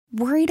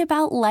Worried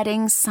about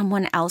letting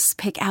someone else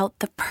pick out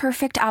the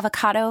perfect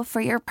avocado for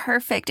your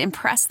perfect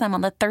impress them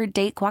on the third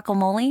date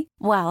guacamole?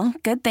 Well,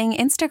 good thing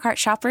Instacart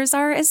shoppers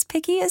are as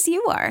picky as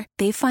you are.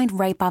 They find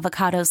ripe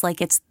avocados like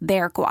it's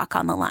their guac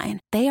on the line.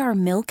 They are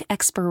milk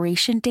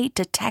expiration date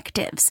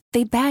detectives.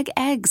 They bag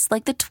eggs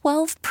like the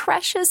 12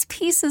 precious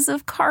pieces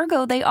of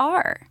cargo they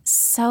are.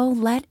 So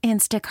let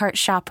Instacart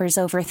shoppers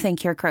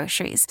overthink your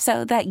groceries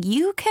so that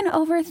you can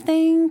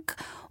overthink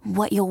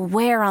what you'll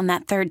wear on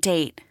that third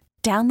date.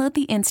 Download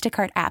the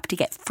Instacart app to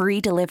get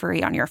free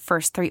delivery on your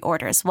first 3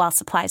 orders while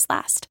supplies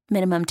last.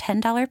 Minimum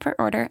 $10 per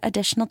order.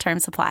 Additional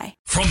terms apply.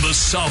 From the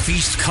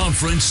Southeast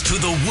Conference to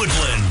the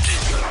Woodland.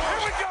 Here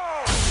we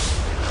go!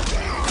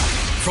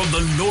 From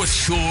the North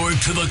Shore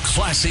to the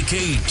Classic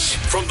H.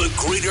 From the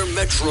Greater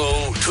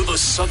Metro to the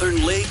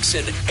Southern Lakes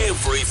and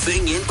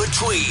everything in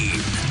between.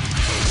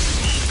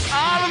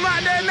 All of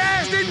my that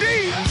nasty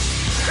D.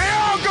 They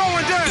all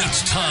going down.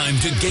 It's time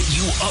to get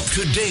you up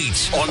to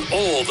date on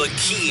all the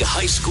key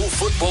high school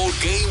football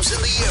games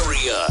in the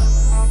area.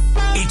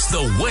 It's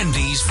the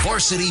Wendy's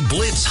Varsity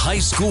Blitz High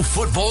School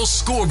Football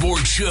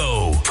Scoreboard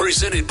Show,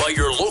 presented by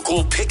your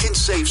local Pick and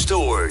Save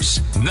stores.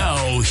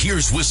 Now,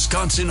 here's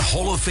Wisconsin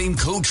Hall of Fame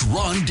coach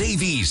Ron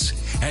Davies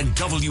and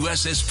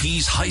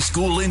WSSP's high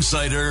school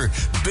insider,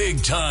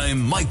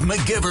 big-time Mike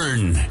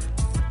McGivern.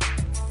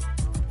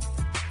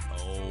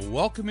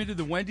 Welcome into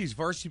the Wendy's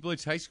Varsity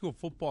Blitz High School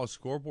Football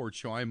Scoreboard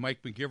Show. I'm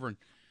Mike McGivern,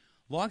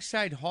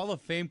 alongside Hall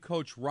of Fame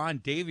coach Ron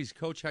Davies.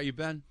 Coach, how you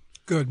been?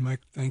 Good,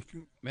 Mike. Thank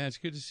you. Man, it's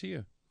good to see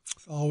you.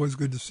 It's always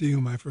good to see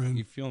you, my friend.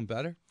 You feeling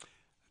better?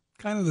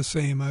 Kind of the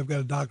same. I've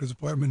got a doctor's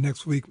appointment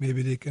next week.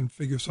 Maybe they can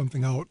figure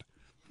something out.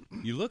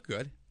 You look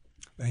good.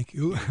 Thank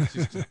you.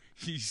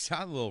 You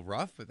sound a little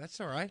rough, but that's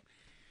all right.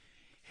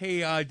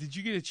 Hey, did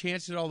you get a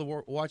chance at all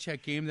to watch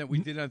that game that we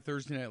did on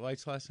Thursday Night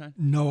Lights last night?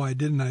 No, I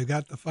didn't. I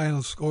got the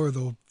final score,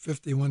 though,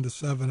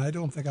 51-7. I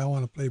don't think I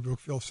want to play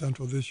Brookfield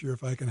Central this year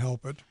if I can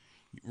help it.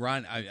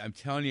 Ron, I'm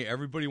telling you,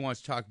 everybody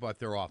wants to talk about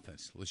their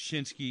offense.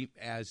 Lashinsky,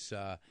 as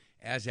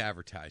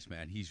advertised,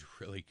 man, he's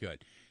really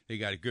good. They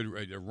got a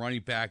good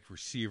running back,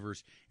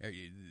 receivers.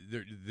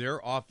 Their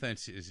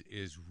offense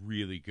is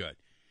really good.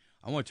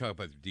 I want to talk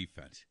about their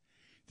defense.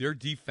 Their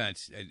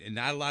defense, and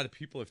not a lot of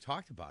people have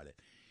talked about it,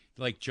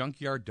 like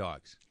junkyard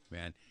dogs,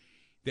 man.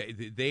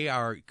 They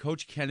are.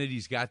 Coach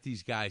Kennedy's got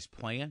these guys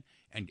playing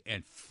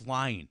and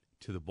flying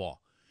to the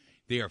ball.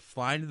 They are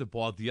flying to the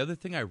ball. The other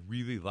thing I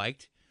really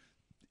liked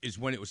is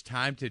when it was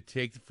time to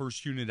take the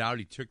first unit out,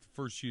 he took the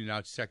first unit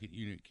out, second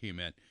unit came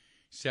in.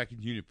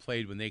 Second unit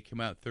played. When they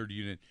came out, third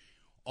unit,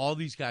 all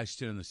these guys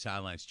stood on the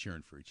sidelines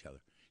cheering for each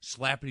other,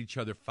 slapping each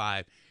other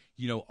 5,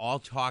 all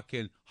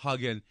talking,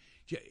 hugging.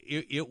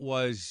 It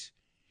was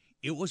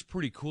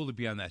pretty cool to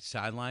be on that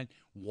sideline,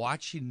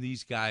 watching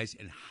these guys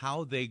and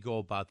how they go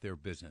about their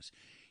business.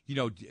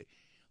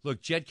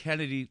 Look, Jed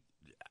Kennedy,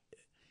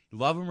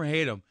 love him or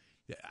hate him,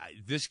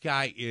 this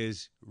guy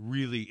is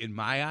really, in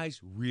my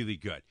eyes, really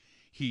good.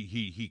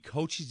 He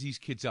coaches these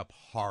kids up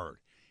hard,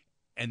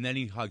 and then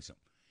he hugs them.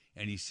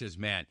 And he says,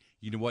 man,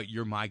 you know what?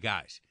 You're my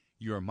guys.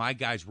 You're my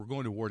guys. We're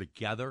going to war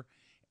together.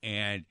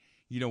 And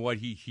you know what?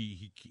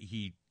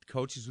 He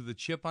coaches with a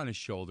chip on his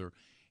shoulder.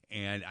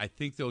 And I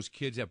think those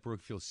kids at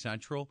Brookfield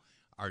Central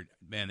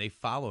they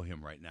follow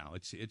him right now.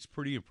 It's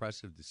pretty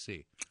impressive to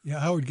see.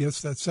 Yeah, I would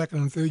guess that second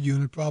and third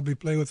unit probably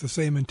play with the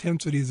same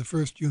intensity as the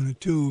first unit,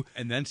 too.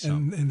 And then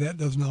some. And that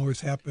doesn't always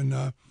happen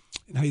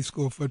in high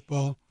school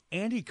football.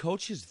 And he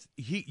coaches.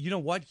 You know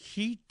what?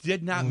 He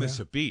did not miss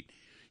a beat.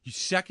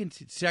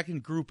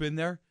 Second group in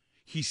there,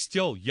 he's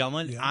still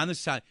yelling on the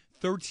side.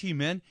 Third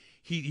team in,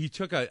 he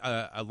took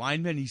a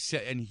lineman. He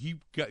said, and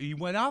he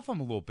went off him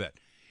a little bit,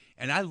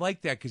 and I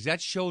like that because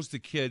that shows the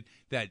kid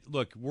that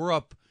look, we're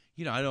up.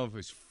 I don't know if it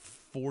was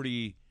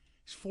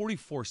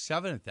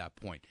 44-7 at that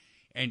point,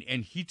 and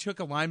he took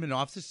a lineman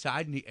off the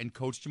side and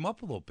coached him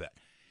up a little bit,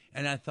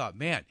 and I thought,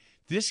 man,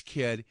 this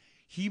kid,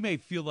 he may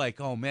feel like,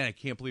 oh man, I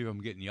can't believe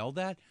I'm getting yelled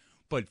at,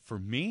 but for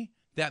me,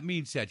 that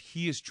means that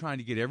he is trying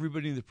to get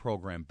everybody in the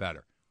program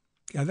better.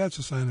 Yeah, that's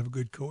a sign of a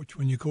good coach.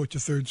 When you coach a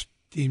third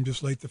team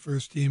just like the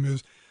first team,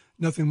 there's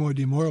nothing more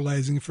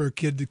demoralizing for a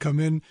kid to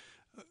come in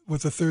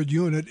with a third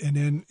unit and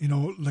then,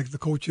 like the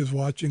coach is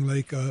watching,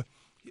 like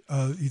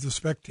he's a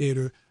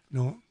spectator.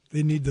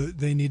 They need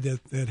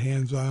that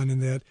hands-on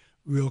and that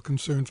real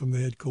concern from the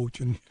head coach.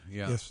 And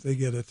yes, they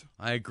get it.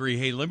 I agree.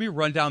 Hey, let me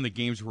run down the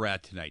games we're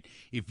at tonight.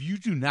 If you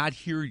do not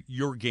hear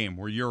your game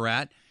where you're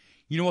at,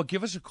 you know what?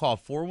 Give us a call,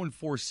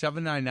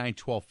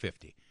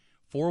 414-799-1250.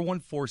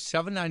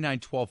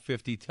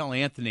 414-799-1250. Tell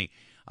Anthony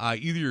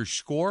either your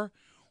score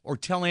or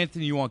tell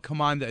Anthony you want to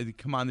come on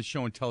the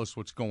show and tell us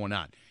what's going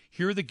on.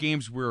 Here are the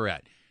games we're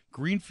at.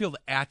 Greenfield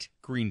at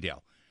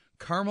Greendale.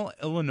 Carmel,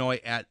 Illinois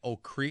at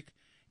Oak Creek.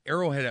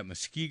 Arrowhead at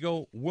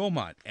Muskego.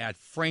 Wilmot at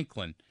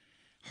Franklin.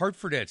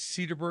 Hartford at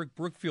Cedarburg.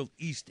 Brookfield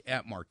East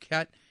at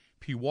Marquette.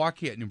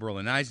 Pewaukee at New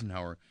Berlin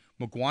Eisenhower.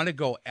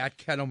 Mukwonago at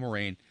Kettle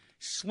Moraine.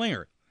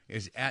 Slinger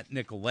is at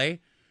Nicolay.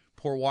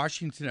 Port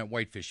Washington at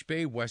Whitefish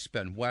Bay. West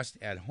Bend West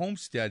at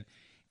Homestead.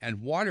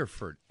 And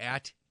Waterford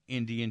at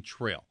Indian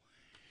Trail.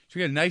 So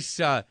we got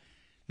a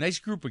nice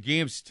group of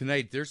games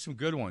tonight. There's some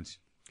good ones.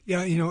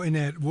 Yeah, in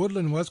that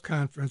Woodland West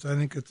Conference, I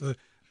think it's a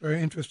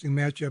very interesting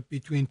matchup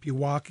between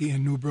Pewaukee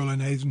and New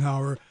Berlin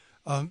Eisenhower.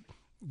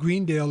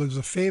 Greendale is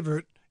a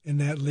favorite in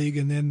that league,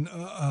 and then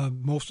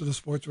most of the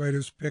sports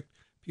writers picked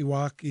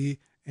Pewaukee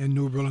and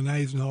New Berlin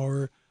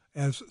Eisenhower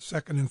as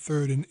second and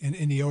third in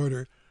any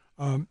order.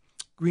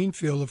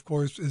 Greenfield, of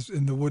course, is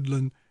in the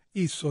Woodland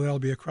East, so that'll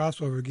be a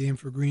crossover game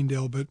for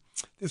Greendale. But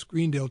this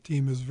Greendale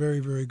team is very,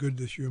 very good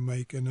this year,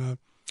 Mike, and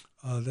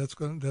that's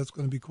going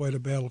to be quite a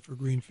battle for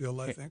Greenfield,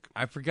 I think.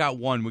 I forgot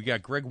one. We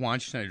got Greg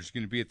Wanschneider is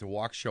going to be at the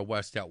Waukesha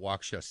West at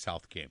Waukesha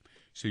South game.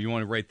 So you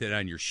want to write that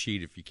on your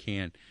sheet if you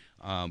can.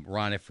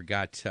 Ron, I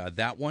forgot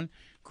that one.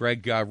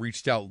 Greg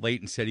reached out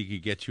late and said he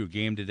could get to a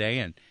game today,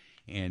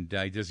 and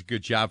he does a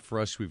good job for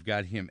us. We've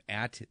got him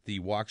at the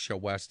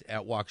Waukesha West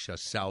at Waukesha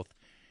South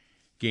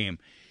game.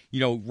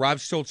 Rob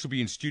Stoltz will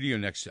be in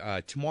studio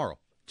tomorrow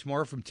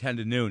from 10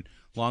 to noon,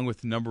 along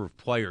with a number of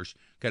players.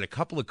 Got a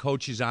couple of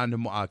coaches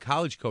on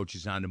college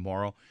coaches on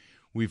tomorrow.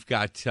 We've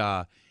got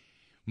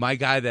my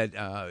guy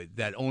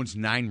that owns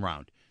 9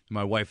 Round.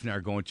 My wife and I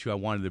are going to. I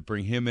wanted to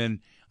bring him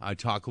in,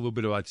 talk a little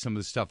bit about some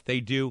of the stuff they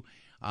do.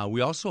 We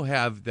also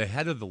have the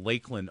head of the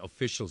Lakeland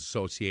Officials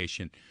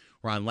Association.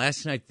 Ron,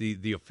 last night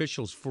the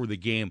officials for the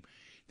game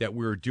that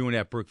we were doing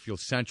at Brookfield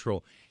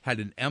Central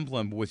had an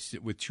emblem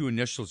with 2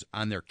 initials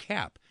on their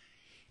cap.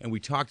 And we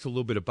talked a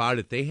little bit about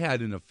it. They had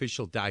an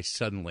official die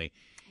suddenly,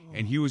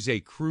 and he was a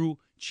crew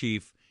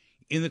chief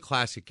in the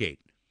Classic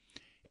 8.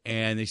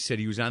 And they said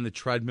he was on the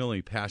treadmill and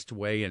he passed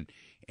away.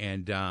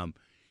 And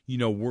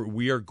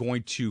we are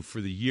going to,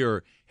 for the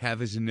year,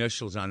 have his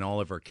initials on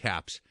all of our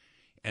caps.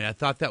 And I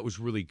thought that was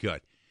really good.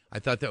 I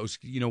thought that was,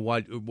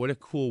 what a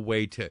cool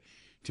way to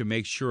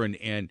make sure.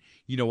 And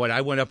you know what,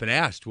 I went up and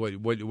asked, what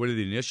do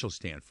the initials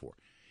stand for?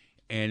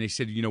 And they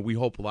said, we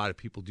hope a lot of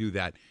people do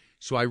that.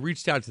 So I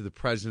reached out to the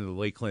president of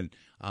the Lakeland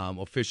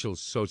Officials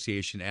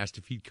Association, asked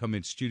if he'd come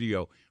in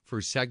studio for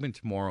a segment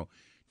tomorrow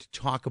to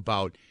talk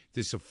about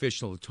this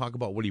official, to talk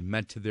about what he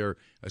meant to their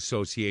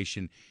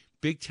association.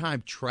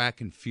 Big-time track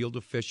and field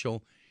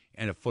official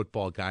and a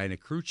football guy and a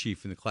crew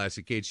chief in the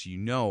Classic 8,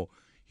 so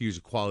he was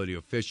a quality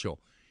official.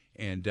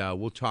 And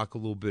we'll talk a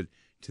little bit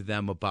to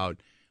them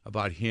about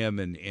him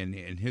and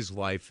his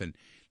life. And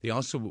they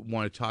also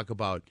want to talk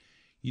about,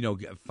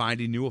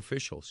 finding new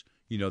officials.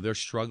 They're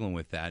struggling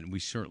with that, and we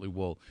certainly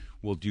will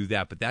do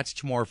that. But that's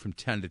tomorrow from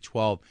 10 to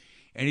 12.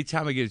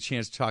 Anytime I get a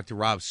chance to talk to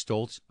Rob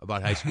Stoltz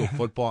about high school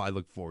football, I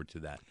look forward to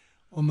that.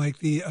 Well, Mike,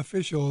 the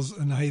officials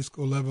in the high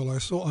school level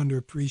are so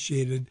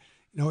underappreciated.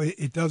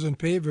 It doesn't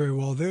pay very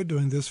well. They're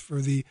doing this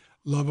for the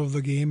love of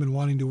the game and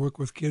wanting to work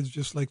with kids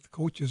just like the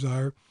coaches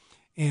are.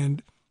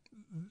 And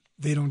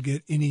they don't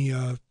get any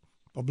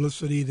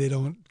publicity. They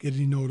don't get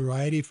any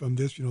notoriety from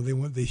this.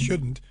 They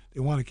shouldn't. They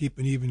want to keep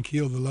an even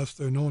keel. The less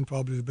they're known,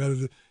 probably the better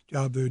the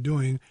job they're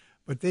doing.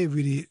 But they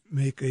really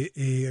make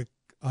a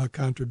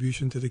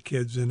contribution to the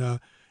kids, and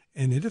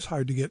it is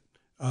hard to get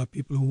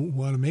people who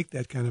want to make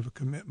that kind of a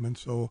commitment.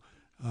 So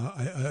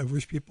I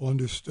wish people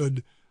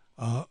understood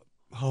how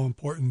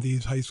important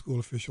these high school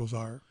officials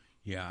are.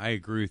 Yeah, I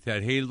agree with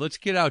that. Hey, let's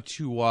get out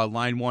to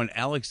line 1,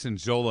 Alex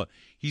Zanzola.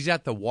 He's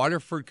at the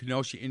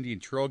Waterford-Kenosha Indian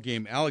Trail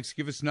game. Alex,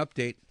 give us an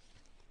update.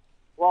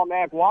 Well,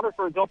 Mac,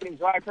 Waterford's opening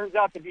drive turns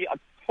out to be a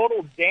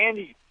total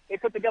dandy. They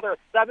put together a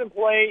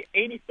 7-play,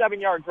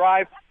 87-yard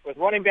drive with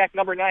running back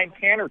number 9,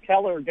 Tanner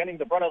Keller, getting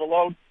the brunt of the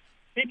load.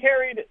 He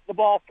carried the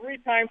ball 3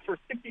 times for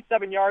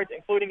 67 yards,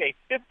 including a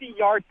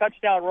 50-yard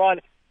touchdown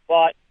run.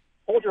 But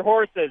hold your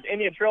horses.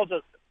 Indian Trail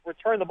just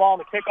returned the ball on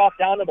the kickoff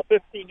down to the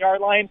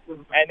 15-yard line,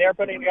 and they're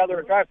putting together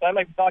a drive. So I'd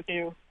like to talk to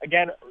you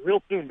again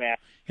real soon, Matt.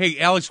 Hey,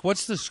 Alex,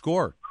 what's the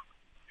score?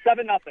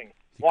 7-0.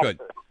 Good.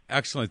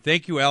 Excellent.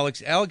 Thank you,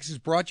 Alex. Alex is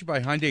brought to you by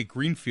Hyundai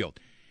Greenfield.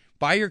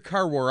 Buy your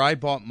car where I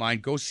bought mine.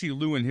 Go see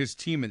Lou and his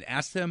team and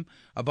ask them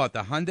about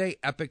the Hyundai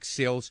Epic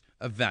Sales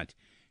event.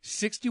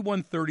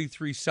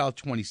 6133 South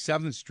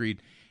 27th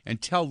Street,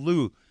 and tell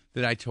Lou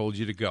that I told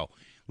you to go.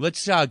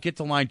 Let's get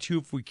to line 2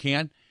 if we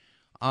can.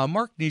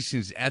 Mark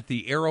Neeson's at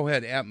the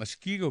Arrowhead at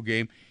Muskego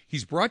game.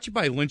 He's brought to you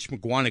by Lynch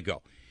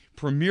McGuanago,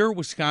 premier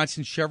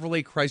Wisconsin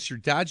Chevrolet,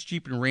 Chrysler, Dodge,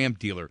 Jeep, and Ram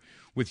dealer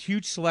with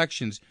huge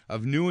selections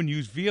of new and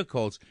used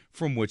vehicles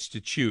from which to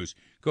choose.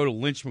 Go to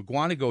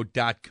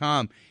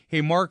lynchmcguanago.com.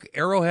 Hey, Mark,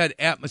 Arrowhead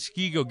at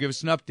Muskego, give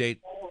us an update.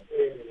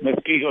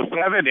 Muskego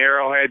 7,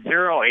 Arrowhead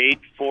 0,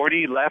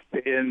 8:40 left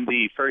in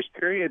the first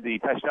period. The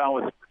touchdown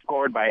was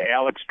scored by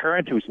Alex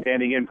Current, who's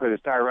standing in for the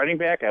star running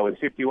back. That was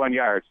 51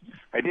 yards.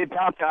 I did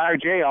talk to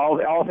RJ.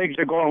 All things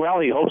are going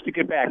well. He hopes to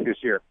get back this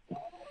year.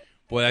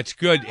 Boy, that's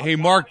good. Hey,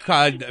 Mark,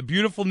 a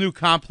beautiful new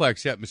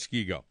complex at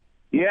Muskego.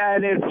 Yeah,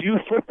 and it's youth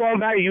football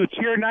night, youth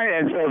cheer night,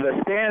 and so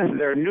the stands,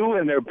 they're new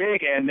and they're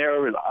big, and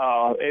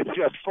it's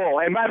just full.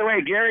 And by the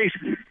way, Gary's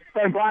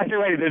been blasted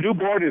already. The new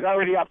board is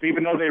already up,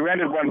 even though they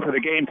rented one for the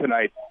game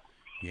tonight.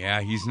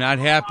 Yeah, he's not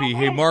happy.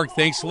 Hey, Mark,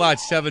 thanks a lot.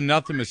 7-0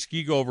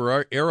 Muskego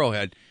over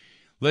Arrowhead.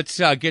 Let's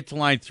get to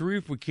line 3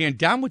 if we can.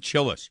 Don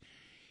Wachillis.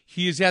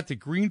 He is at the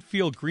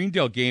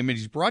Greenfield-Greendale game, and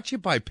he's brought to you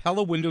by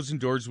Pella Windows and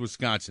Doors,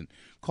 Wisconsin.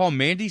 Call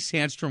Mandy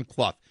Sandstrom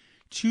Clough,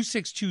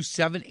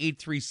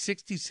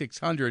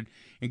 262-783-6600,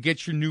 and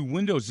get your new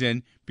windows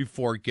in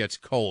before it gets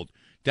cold.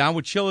 Don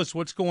with Chillis,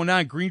 what's going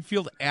on?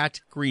 Greenfield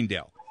at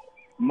Greendale.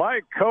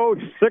 Mike,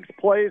 coach, 6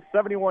 plays,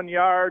 71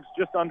 yards,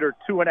 just under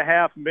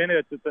 2.5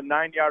 minutes. It's a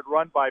 9-yard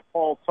run by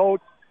Paul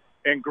Totes,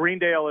 and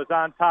Greendale is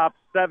on top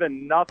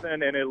 7-0,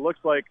 and it looks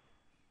like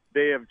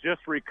they have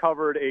just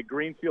recovered a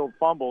Greenfield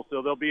fumble,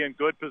 so they'll be in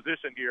good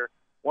position here.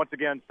 Once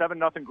again,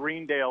 7-0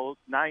 Greendale,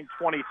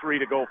 9:23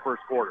 to go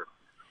first quarter.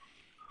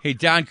 Hey,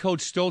 Don, Coach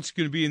Stoltz is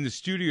going to be in the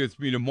studio with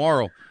me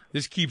tomorrow.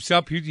 This keeps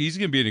up, he's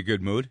going to be in a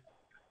good mood.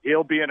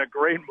 He'll be in a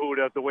great mood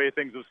at the way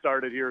things have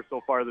started here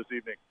so far this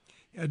evening.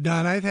 Yeah,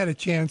 Don, I've had a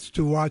chance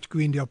to watch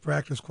Greendale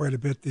practice quite a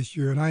bit this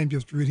year, and I am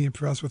just really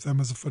impressed with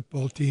them as a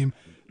football team.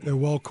 They're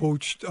well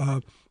coached.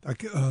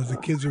 The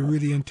kids are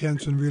really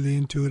intense and really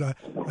into it. I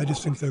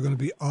just think they're going to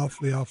be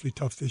awfully, awfully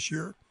tough this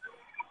year.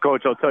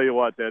 Coach, I'll tell you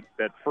what, that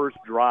first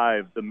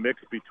drive, the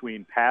mix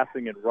between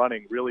passing and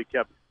running really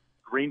kept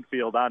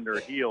Greenfield on their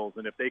heels,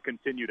 and if they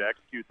continue to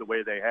execute the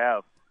way they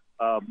have,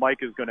 Mike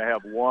is going to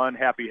have one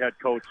happy head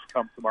coach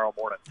come tomorrow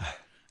morning.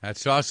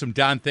 That's awesome.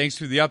 Don, thanks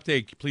for the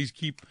update. Please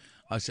keep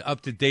us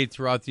up to date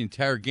throughout the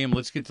entire game.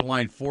 Let's get to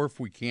line 4 if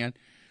we can.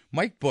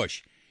 Mike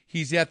Bush,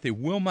 he's at the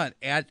Wilmot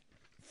at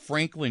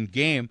Franklin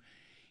game.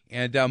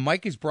 And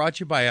Mike is brought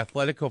to you by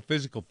Athletico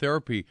Physical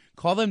Therapy.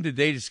 Call them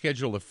today to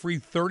schedule a free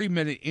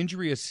 30-minute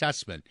injury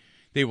assessment.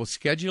 They will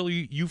schedule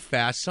you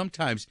fast,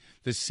 sometimes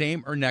the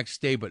same or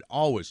next day, but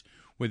always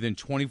within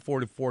 24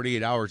 to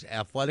 48 hours.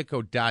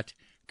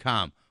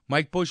 Athletico.com.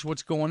 Mike Bush,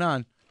 what's going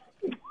on?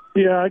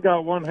 Yeah, I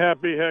got one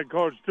happy head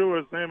coach, too.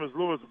 His name is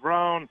Lewis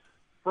Brown.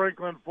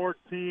 Franklin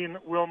 14,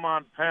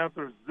 Wilmot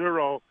Panthers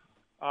 0.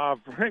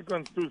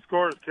 Franklin's 2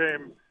 scores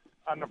came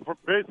on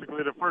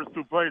basically the first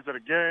 2 plays of the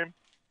game.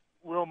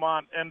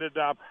 Wilmot ended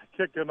up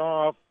kicking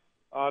off.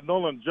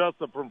 Nolan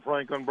Jessup from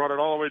Franklin brought it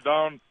all the way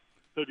down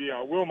to the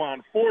Wilmot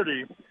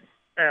 40.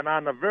 And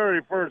on the very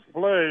first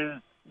play,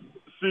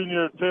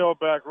 senior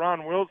tailback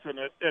Ron Wilson,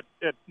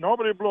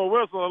 nobody blew a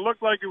whistle. It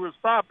looked like it was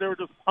stopped. They were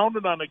just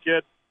pounding on the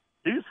kid.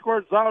 He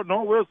squirts out,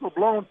 no whistle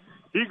blown.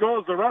 He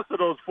goes the rest of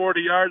those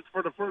 40 yards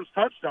for the first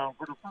touchdown,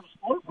 for the first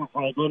score for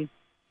Franklin.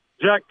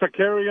 Jack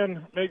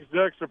Takarian makes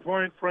the extra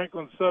point.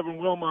 Franklin 7,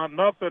 Wilmot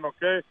nothing,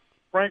 okay?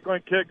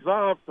 Franklin kicks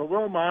off to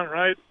Wilmot,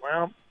 right?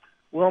 Well,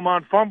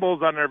 Wilmot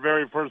fumbles on their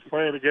very first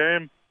play of the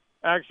game.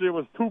 Actually, it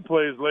was 2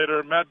 plays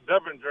later. Matt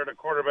Devinger, the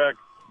quarterback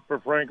for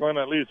Franklin,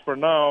 at least for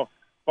now,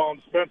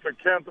 found Spencer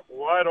Kent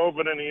wide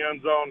open in the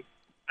end zone.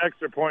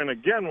 Extra point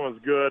again was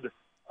good.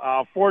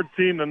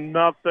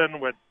 14-0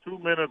 with 2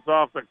 minutes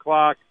off the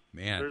clock.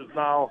 Man. There's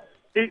now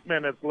 8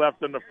 minutes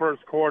left in the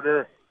first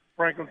quarter.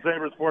 Franklin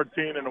Sabres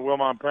 14 and the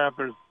Wilmot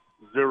Panthers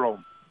 0.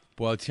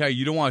 Well, I'll tell you,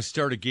 you don't want to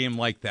start a game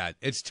like that.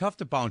 It's tough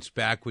to bounce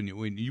back when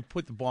you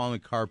put the ball on the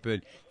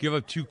carpet, give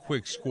up 2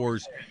 quick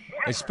scores,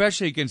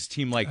 especially against a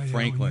team like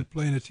Franklin. When you're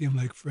playing a team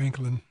like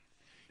Franklin.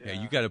 Yeah,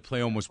 you got to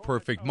play almost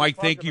perfect. Mike,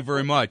 thank you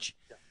very much.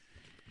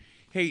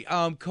 Hey,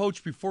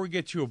 Coach, before we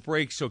get to a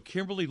break, so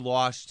Kimberly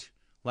lost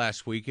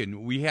last week,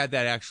 and we had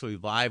that actually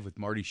live with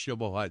Marty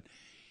Shibboleth.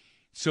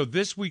 So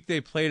this week they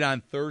played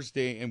on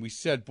Thursday, and we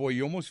said, boy,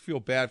 you almost feel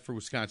bad for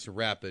Wisconsin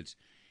Rapids.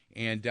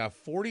 And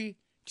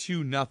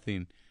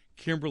 42-0,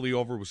 Kimberly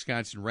over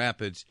Wisconsin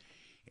Rapids.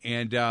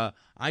 And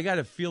I got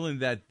a feeling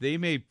that they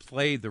may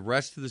play the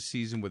rest of the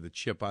season with a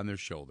chip on their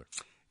shoulder.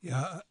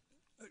 Yeah,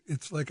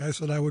 it's like I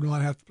said, I wouldn't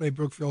want to have to play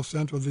Brookfield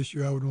Central this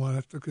year. I wouldn't want to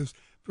have to, because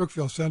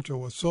Brookfield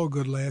Central was so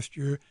good last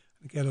year.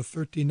 They got a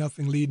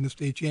 13-0 lead in the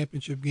state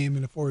championship game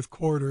in the fourth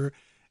quarter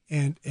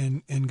and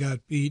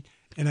got beat.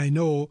 And I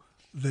know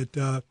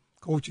that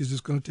Coach is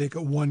just going to take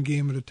it one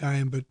game at a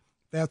time, but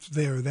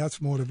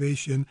that's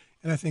motivation.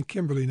 And I think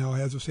Kimberly now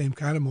has the same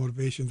kind of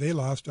motivation. They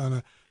lost on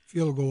a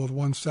field goal with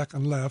 1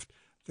 second left.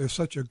 They're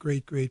such a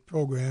great, great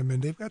program,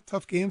 and they've got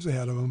tough games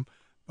ahead of them.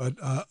 But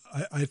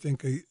I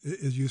think,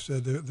 as you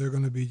said, they're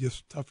going to be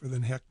just tougher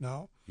than heck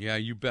now. Yeah,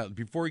 you bet.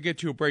 Before we get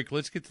to a break,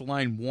 let's get to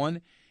line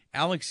 1.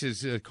 Alex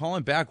is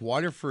calling back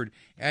Waterford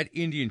at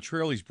Indian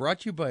Trail. He's brought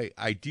to you by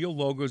Ideal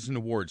Logos and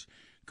Awards.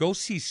 Go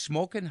see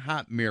Smokin'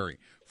 Hot Mary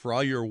for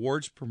all your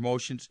awards,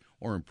 promotions,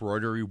 or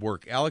embroidery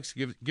work. Alex,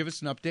 give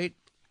us an update.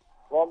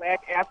 Well,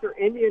 Mac, after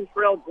Indian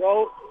Trail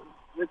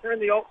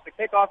returned the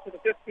kickoff to the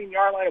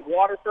 15-yard line of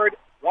Waterford.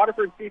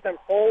 Waterford's defense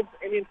holds.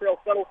 Indian Trail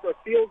settles for a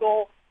field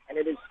goal, and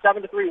it is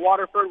 7-3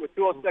 Waterford with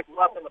 2:06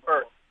 left in the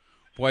first.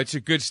 Boy, it's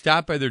a good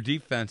stop by their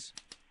defense.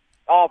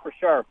 Oh, for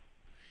sure.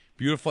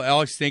 Beautiful,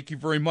 Alex. Thank you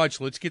very much.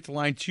 Let's get to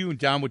line 2 and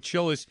Don with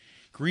Chillis.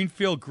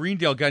 Greenfield,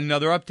 Greendale got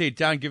another update.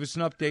 Don, give us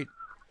an update.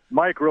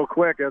 Mike, real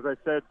quick, as I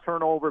said,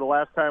 turnover the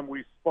last time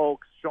we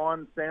spoke.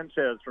 Sean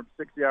Sanchez from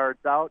 6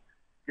 yards out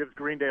gives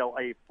Greendale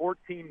a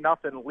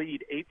 14-0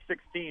 lead,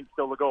 8:16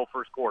 still to go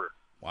first quarter.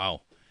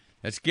 Wow.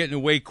 That's getting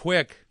away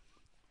quick.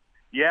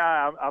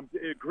 Yeah,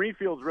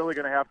 Greenfield's really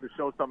going to have to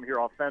show something here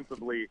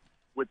offensively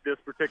with this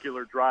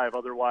particular drive.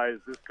 Otherwise,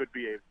 this could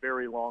be a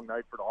very long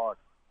night for the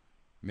Hawks.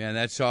 Man,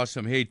 that's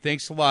awesome. Hey,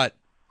 thanks a lot.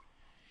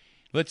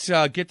 Let's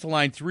get to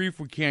line 3 if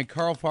we can.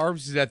 Carl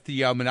Farbs is at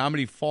the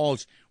Menominee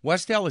Falls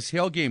West Allis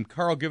Hale game.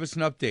 Carl, give us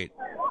an update.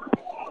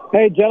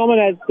 Hey, gentlemen,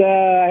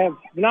 I have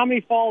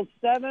Menominee Falls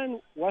 7,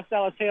 West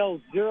Allis Hale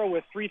 0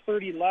 with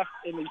 3:30 left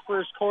in the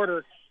first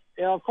quarter.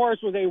 It, of course,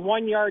 was a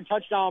 1-yard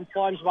touchdown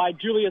plunge by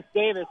Julius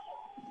Davis,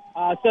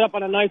 set up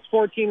on a nice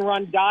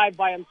 14-run dive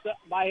by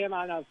him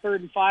on a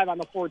 3rd and 5 on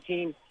the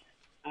 14.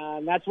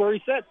 And that's where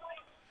he sits.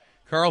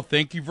 Carl,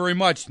 thank you very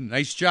much.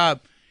 Nice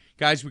job.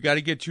 Guys, we got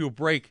to get to a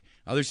break.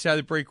 Other side of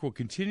the break, we'll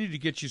continue to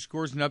get you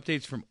scores and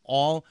updates from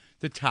all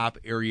the top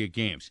area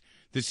games.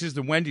 This is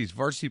the Wendy's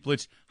Varsity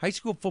Blitz High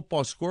School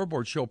Football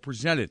Scoreboard Show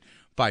presented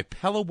by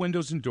Pella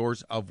Windows and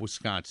Doors of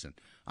Wisconsin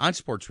on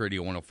Sports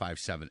Radio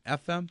 105.7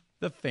 FM,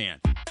 The Fan.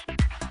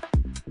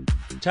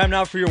 Time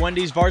now for your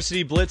Wendy's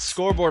Varsity Blitz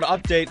Scoreboard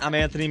update. I'm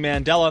Anthony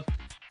Mandela.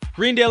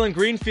 Greendale and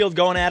Greenfield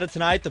going at it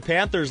tonight. The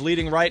Panthers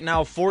leading right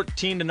now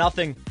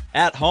 14-0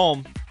 at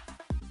home.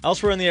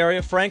 Elsewhere in the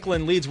area,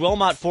 Franklin leads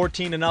Wilmot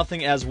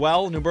 14-0 as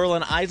well. New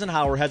Berlin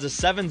Eisenhower has a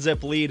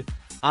 7-zip lead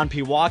on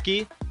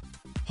Pewaukee.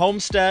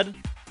 Homestead,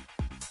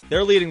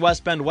 they're leading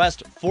West Bend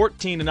West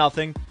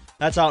 14-0.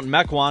 That's out in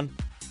Mequon.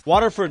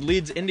 Waterford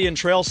leads Indian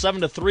Trail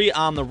 7-3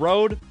 on the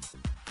road.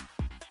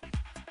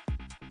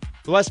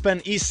 The West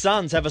Bend East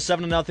Suns have a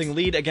 7-0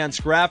 lead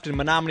against Grafton.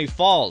 Menominee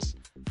Falls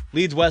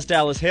leads West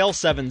Allis Hale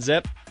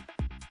 7-zip.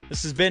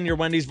 This has been your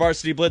Wendy's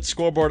Varsity Blitz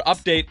Scoreboard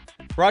update.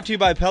 Brought to you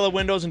by Pella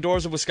Windows and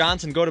Doors of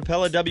Wisconsin. Go to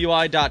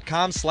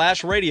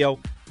PellaWI.com/radio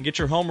and get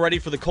your home ready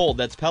for the cold.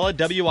 That's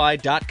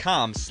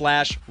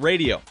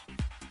PellaWI.com/radio.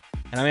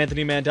 And I'm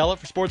Anthony Mandela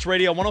for Sports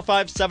Radio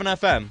 105.7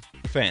 FM,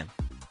 The Fan.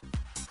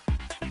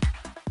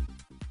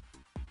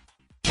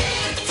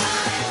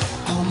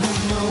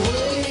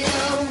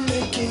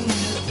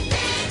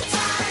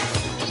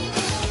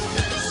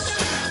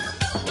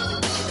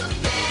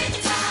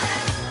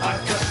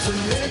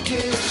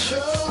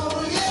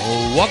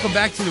 Welcome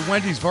back to the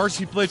Wendy's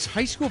Varsity Blitz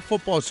High School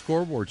Football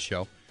Scoreboard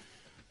Show,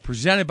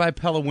 presented by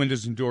Pella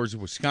Windows and Doors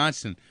of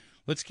Wisconsin.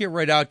 Let's get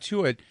right out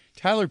to it.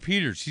 Tyler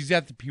Peters, he's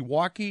at the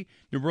Pewaukee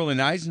New Berlin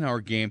Eisenhower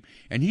game,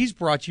 and he's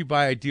brought to you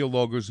by Ideal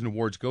Logos and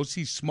Awards. Go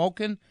see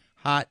Smokin'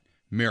 Hot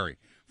Mary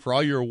for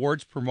all your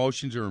awards,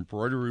 promotions, or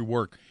embroidery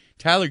work.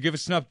 Tyler, give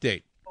us an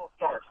update.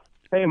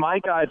 Hey,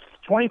 Mike, it's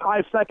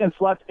 25 seconds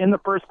left in the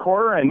first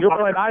quarter, and New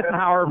Berlin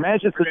Eisenhower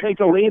manages to take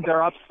the lead.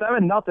 They're up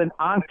 7-0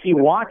 on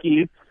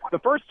Pewaukee. The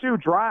first two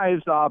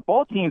drives,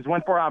 both teams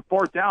went for it on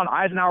 4th down.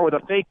 Eisenhower with a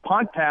fake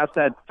punt pass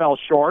that fell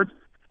short,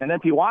 and then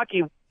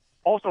Pewaukee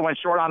also went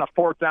short on a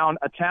 4th down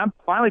attempt.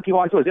 Finally,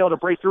 Pewaukee was able to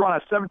break through on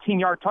a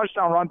 17-yard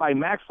touchdown run by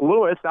Max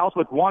Lewis. That was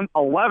with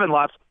 1:11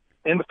 left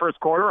in the first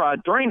quarter.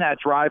 During that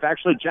drive,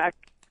 actually, Jack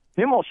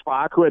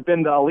Himmelschbach, who had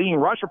been the leading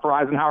rusher for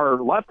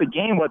Eisenhower, left the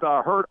game with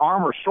a hurt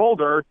arm or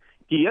shoulder.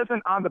 He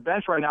isn't on the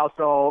bench right now,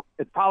 so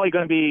it's probably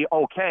going to be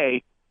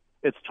okay.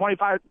 It's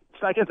 25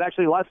 seconds,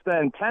 actually less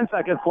than 10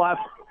 seconds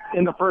left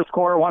in the first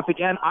quarter. Once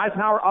again,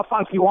 Eisenhower up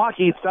on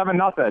Pewaukee,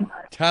 7-0.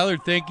 Tyler,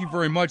 thank you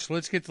very much.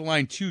 Let's get to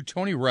line 2,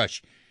 Tony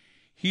Rush.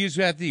 He is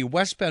at the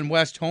West Bend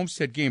West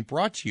Homestead game,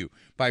 brought to you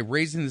by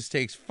Raising the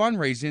Stakes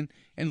Fundraising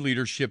and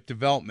Leadership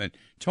Development.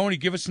 Tony,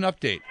 give us an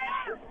update.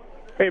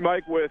 Hey,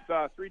 Mike, with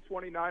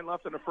 3:29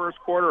 left in the first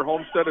quarter,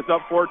 Homestead is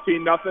up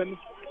 14-0,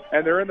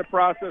 and they're in the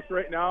process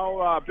right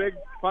now. Big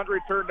punt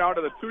return down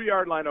to the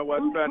 2-yard line of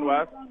West Bend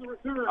West.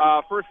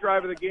 First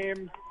drive of the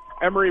game,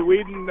 Emery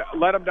Whedon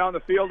led them down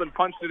the field and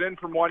punched it in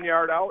from 1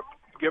 yard out,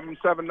 give them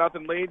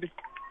 7-0 lead.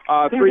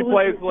 3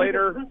 plays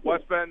later,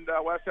 West Bend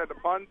West had to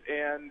punt,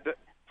 and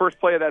first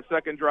play of that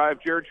second drive,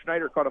 Jared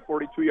Schneider caught a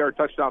 42-yard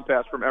touchdown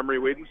pass from Emery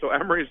Whedon. So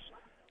Emery's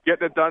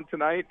getting it done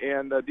tonight,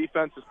 and the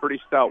defense is pretty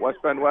stout. West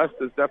Bend West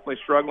is definitely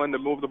struggling to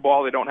move the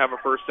ball. They don't have a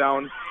first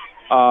down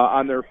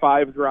on their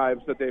 5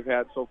 drives that they've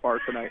had so far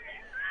tonight.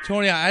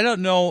 Tony, I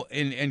don't know,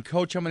 and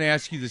Coach, I'm going to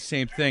ask you the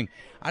same thing.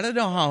 I don't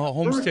know how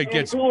Homestead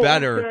gets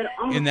better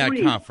in that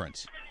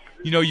conference.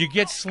 You know, you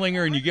get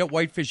Slinger and you get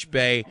Whitefish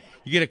Bay.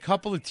 You get a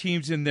couple of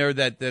teams in there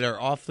that are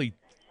awfully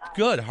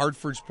good.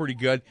 Hartford's pretty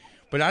good.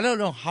 But I don't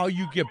know how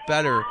you get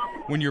better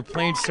when you're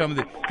playing some of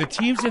the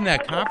teams in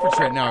that conference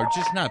right now are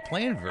just not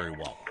playing very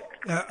well.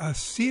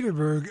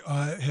 Cedarburg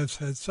has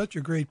had such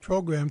a great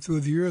program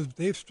through the years.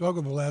 They've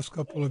struggled the last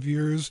couple of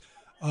years.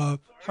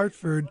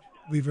 Hartford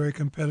will be very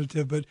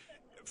competitive, but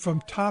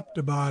from top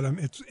to bottom,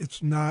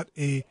 it's not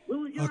a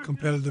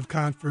competitive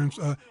conference.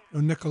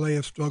 Nicolay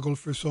has struggled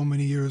for so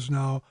many years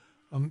now.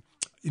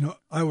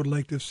 I would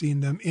like to have seen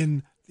them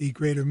in the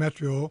greater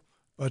metro,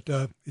 but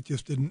it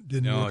just didn't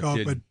work out.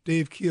 But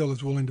Dave Keel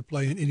is willing to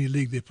play in any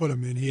league they put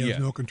him in. He has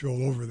no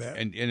control over that.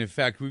 And in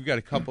fact, we've got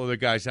a couple other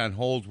guys on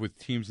hold with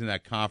teams in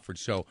that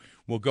conference. So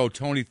we'll go.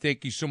 Tony,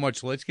 thank you so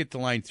much. Let's get to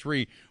line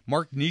 3.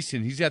 Mark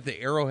Neeson, he's at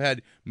the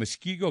Arrowhead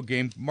Muskego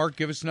game. Mark,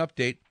 give us an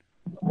update.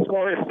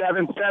 Score is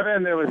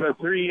 7-7. There was a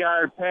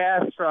 3-yard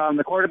pass from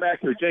the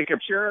quarterback to Jacob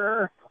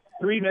Scherer.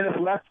 3 minutes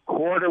left,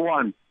 quarter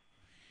 1.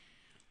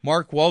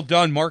 Mark, well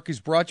done. Mark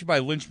is brought to you by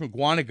Lynch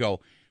McGuanago,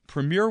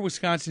 premier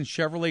Wisconsin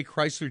Chevrolet,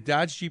 Chrysler,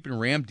 Dodge, Jeep, and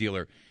Ram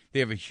dealer. They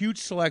have a huge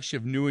selection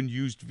of new and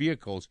used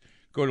vehicles.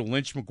 Go to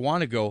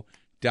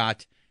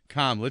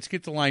lynchmcguanago.com. Let's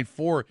get to line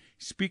 4.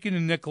 Speaking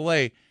of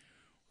Nicolet,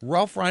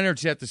 Ralph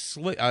Reinert's at the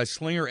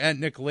Slinger at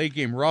Nicolet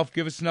game. Ralph,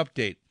 give us an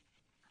update.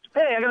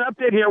 Hey, I got an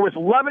update here with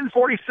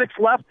 11:46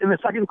 left in the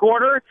second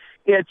quarter.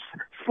 It's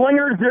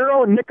Slinger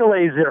 0,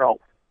 Nicolet 0.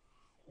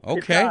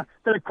 Okay.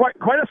 It's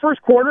quite a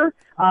first quarter.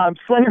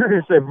 Slinger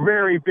is a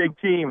very big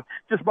team,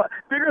 just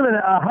bigger than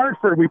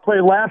Hartford we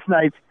played last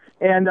night.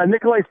 And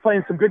Nicolet's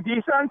playing some good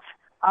defense.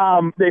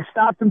 They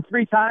stopped them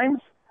 3 times.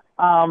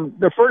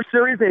 The first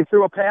series, they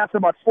threw a pass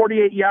about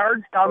 48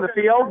 yards down the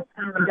field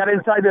and got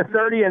inside the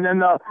 30, and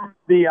then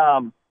the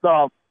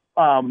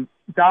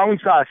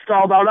Downs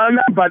stalled out on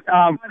that. But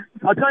I'll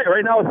tell you,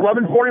 right now it's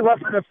 11:40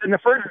 left in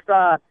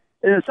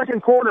the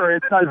second quarter.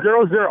 It's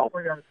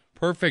 0-0.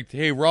 Perfect.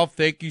 Hey, Ralph,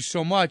 thank you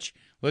so much.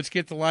 Let's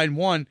get to line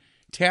 1.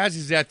 Taz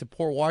is at the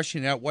Port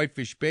Washington at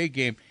Whitefish Bay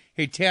game.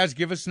 Hey, Taz,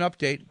 give us an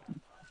update.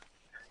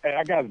 Hey,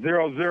 I got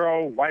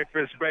 0-0,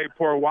 Whitefish Bay,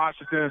 Port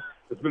Washington.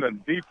 It's been a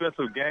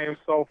defensive game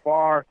so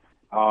far.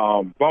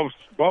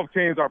 Both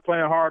teams are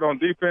playing hard on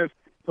defense.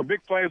 So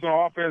big plays on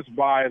offense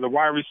by the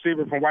wide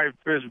receiver from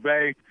Whitefish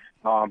Bay,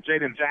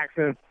 Jaden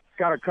Jackson. He's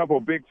got a couple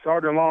of big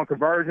third and long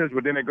conversions,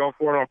 but then they go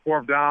for it on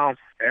 4th down.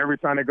 Every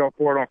time they go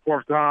for it on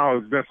 4th down,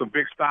 there's been some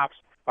big stops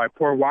by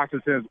Port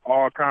Washington's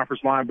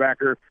all-conference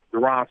linebacker,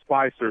 Deron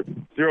Spicer.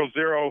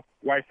 0-0,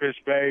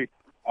 Whitefish Bay,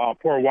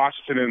 Port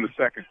Washington in the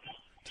second.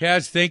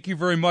 Taz, thank you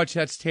very much.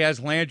 That's Taz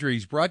Landry.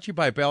 He's brought to you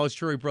by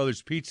Ballasturi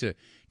Brothers Pizza.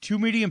 2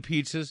 medium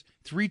pizzas,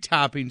 3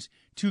 toppings,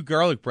 2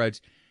 garlic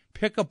breads.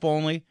 Pickup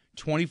only,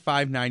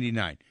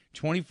 $25.99.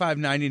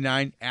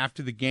 $25.99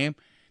 after the game.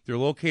 They're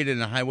located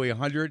on Highway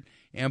 100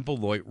 and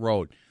Beloit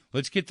Road.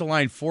 Let's get to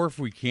line 4 if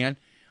we can.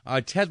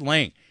 Ted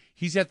Lang,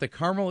 he's at the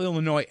Carmel,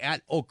 Illinois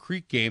at Oak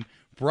Creek game,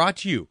 brought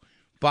to you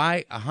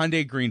by a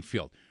Hyundai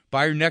Greenfield.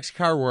 Buy your next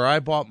car where I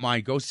bought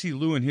mine. Go see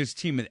Lou and his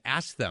team and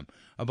ask them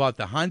about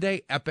the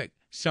Hyundai Epic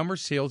Summer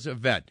Sales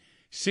Event,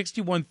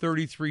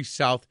 6133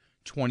 South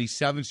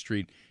 27th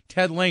Street.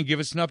 Ted Lang, give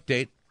us an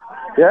update.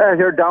 Yeah,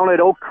 here down at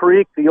Oak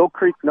Creek, the Oak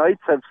Creek Knights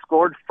have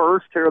scored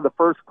first here in the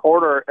first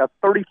quarter, a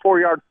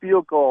 34-yard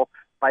field goal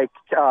by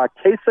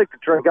Kasich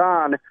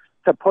Dragan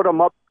to put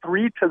them up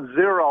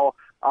 3-0.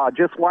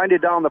 Just winding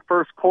down the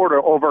first quarter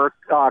over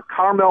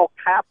Carmel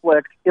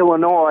Catholic,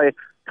 Illinois,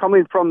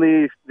 coming from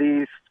the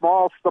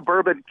small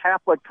suburban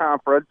Catholic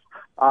conference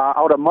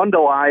out of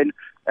Mundelein.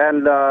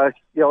 And,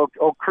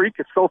 Oak Creek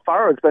so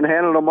far has been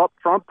handling them up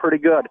front pretty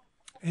good.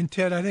 And,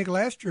 Ted, I think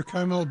last year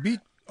Carmel beat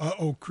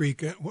Oak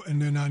Creek in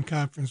their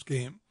non-conference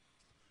game.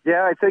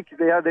 Yeah, I think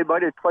they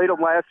might have played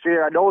them last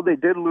year. I know they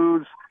did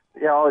lose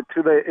to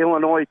the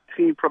Illinois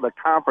team from the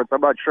conference.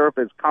 I'm not sure if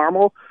it's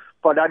Carmel,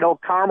 but I know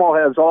Carmel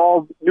has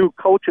all new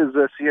coaches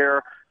this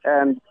year,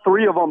 and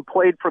 3 of them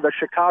played for the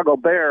Chicago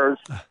Bears.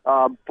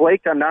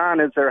 Blake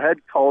Annan is their head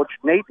coach.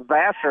 Nate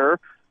Vasher,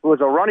 who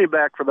was a running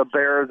back for the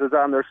Bears, is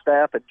on their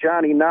staff. And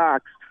Johnny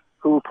Knox,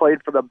 who played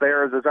for the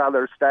Bears, is on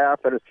their staff.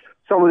 And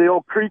some of the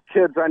Oak Creek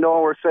kids I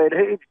know were saying,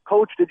 "Hey,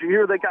 Coach, did you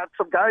hear they got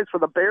some guys for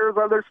the Bears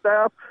on their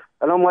staff?"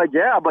 And I'm like,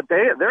 "Yeah, but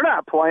they're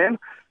not playing."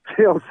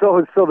 So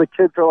the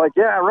kids are like,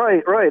 "Yeah,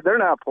 right, they're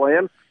not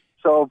playing."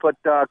 So, but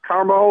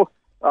Carmel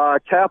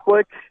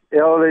Catholic,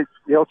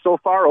 so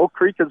far Oak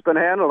Creek has been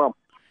handling them.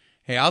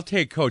 Hey, I'll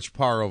take Coach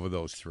Parr over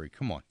those 3.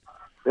 Come on.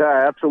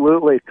 Yeah,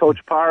 absolutely. Coach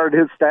Parr and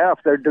his staff,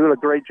 they're doing a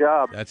great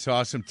job. That's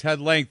awesome.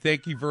 Ted Lang,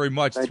 thank you very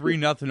much.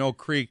 3-0 Oak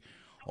Creek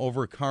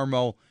over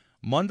Carmel.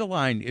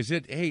 Mundelein, is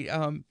it,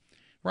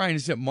 Ryan,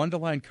 is it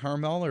Mundelein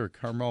Carmel or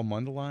Carmel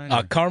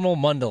Mundelein? Carmel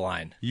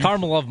Mundelein.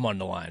 Carmel of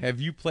Mundelein. Have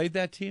you played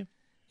that team?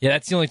 Yeah,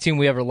 that's the only team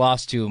we ever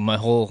lost to in my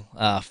whole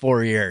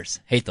 4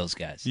 years. Hate those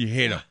guys. You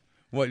hate them.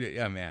 What?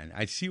 Yeah, man,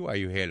 I see why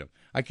you hate them.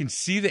 I can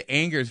see the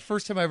anger. It's the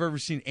first time I've ever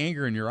seen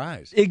anger in your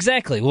eyes.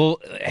 Exactly.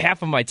 Well,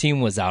 half of my team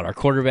was out. Our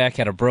quarterback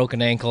had a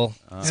broken ankle.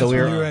 So we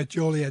were at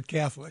Joliet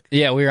Catholic.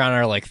 Yeah, we were on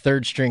our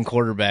 3rd string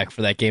quarterback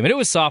for that game. And it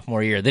was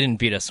sophomore year. They didn't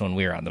beat us when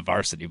we were on the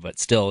varsity, but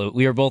still,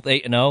 we were both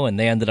 8-0, and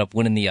they ended up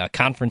winning the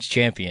conference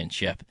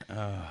championship.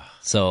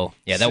 So,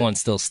 yeah, that one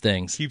still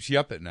stings. Keeps you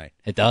up at night.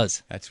 It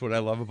does. That's what I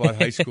love about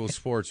high school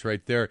sports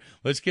right there.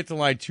 Let's get to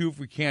line 2 if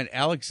we can.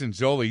 Alex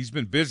Nzola, he's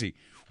been busy.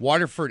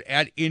 Waterford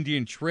at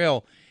Indian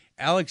Trail.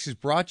 Alex is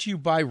brought to you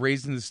by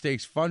Raising the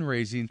Stakes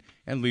Fundraising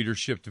and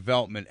Leadership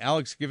Development.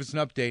 Alex, give us an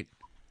update.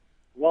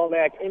 Well,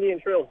 Mac, Indian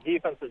Trail's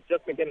defense has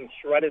just been getting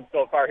shredded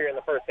so far here in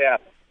the first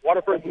half.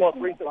 Waterford's most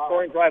recent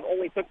scoring drive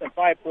only took them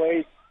 5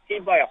 plays,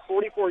 teamed by a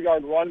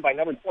 44-yard run by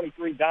number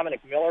 23, Dominic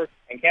Miller,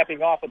 and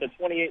capping off with a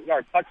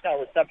 28-yard touchdown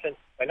reception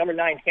by number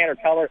 9, Tanner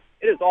Keller.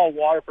 It is all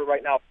Waterford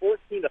right now,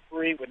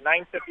 14-3 with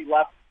 9:50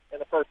 left in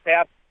the first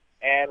half.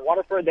 And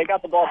Waterford, they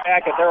got the ball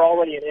back, and they're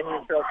already in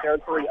Indian Trail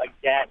territory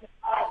again.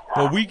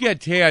 Well, we get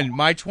Tan,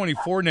 my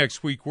 24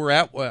 next week. We're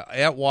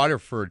at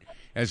Waterford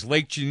as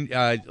Lake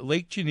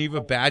Geneva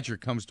Badger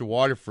comes to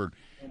Waterford.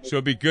 So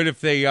it'd be good if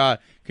they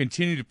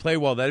continue to play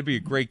well. That'd be a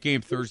great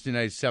game Thursday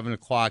night at 7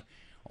 o'clock.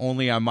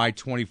 only on My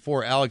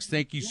 24. Alex,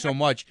 thank you so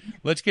much.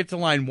 Let's get to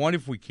line 1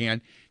 if we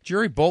can.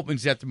 Jerry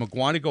Boltman's at the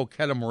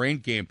McGuanago-Kettle Moraine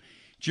game.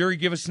 Jerry,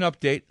 give us an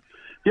update.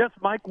 Yes,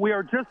 Mike, we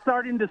are just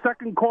starting the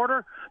second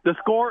quarter. The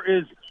score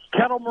is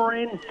Kettle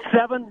Moraine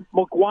 7,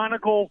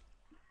 McGuanago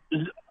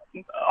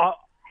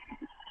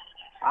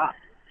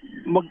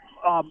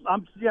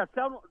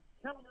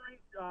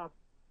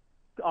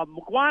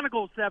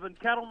McGuanago 7,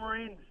 Kettle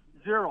Moraine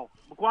 0.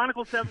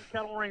 McGuanago 7,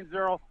 Kettle Moraine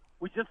 0.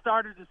 We just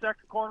started the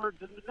second quarter.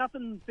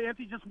 Nothing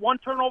fancy, just one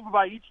turnover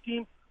by each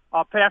team.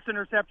 Pass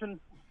interception.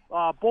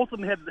 Both of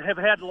them have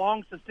had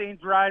long,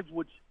 sustained drives,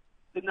 which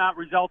did not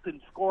result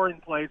in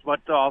scoring plays.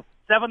 But 7-0,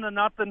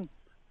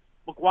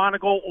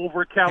 McGuanago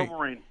over Kettle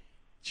Moraine.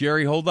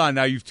 Jerry, hold on.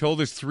 Now you've told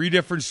us 3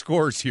 different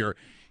scores here.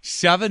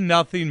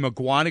 7-0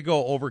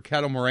 McGuanago over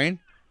Kettle Moraine?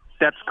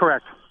 That's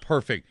correct.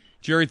 Perfect.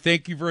 Jerry,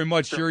 thank you very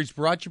much. Sure. Jerry's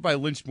brought to you by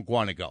Lynch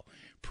McGuanago.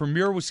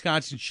 Premier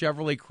Wisconsin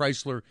Chevrolet,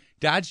 Chrysler,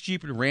 Dodge,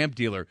 Jeep, and Ram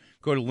dealer.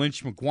 Go to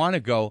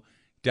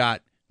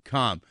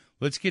lynchmcguanago.com.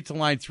 Let's get to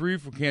line 3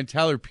 if we can.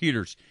 Tyler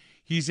Peters.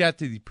 He's at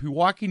the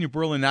Pewaukee New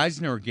Berlin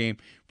Eisenhower game,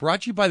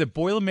 brought to you by the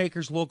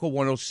Boilermakers Local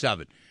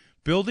 107.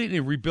 Building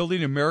and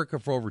rebuilding America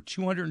for over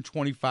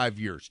 225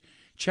 years.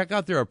 Check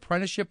out their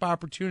apprenticeship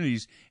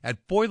opportunities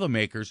at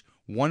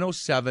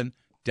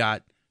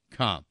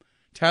Boilermakers107.com.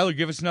 Tyler,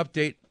 give us an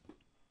update.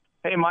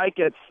 Hey, Mike,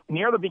 it's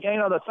near the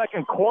beginning of the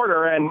second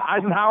quarter, and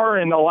Eisenhower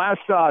in the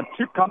last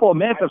couple of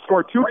minutes have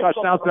scored 2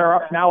 touchdowns.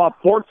 They're now up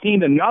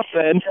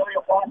 14-0.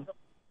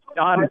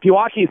 On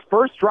Pewaukee's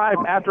first drive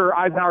after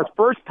Eisenhower's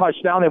first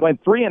touchdown, they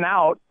went 3 and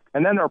out,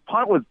 and then their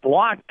punt was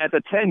blocked at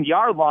the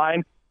 10-yard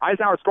line.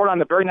 Eisenhower scored on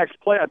the very next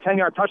play a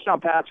 10-yard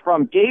touchdown pass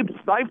from Gabe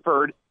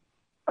Seifert,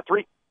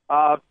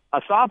 a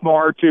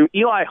sophomore, to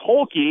Eli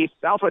Holke.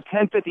 That was with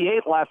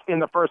 10:58 left in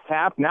the first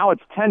half. Now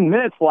it's 10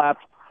 minutes left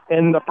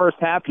in the first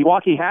half.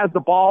 Pewaukee has the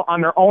ball on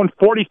their own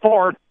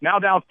 44, now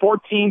down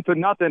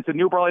 14-0 to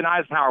New Berlin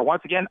Eisenhower.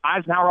 Once again,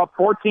 Eisenhower up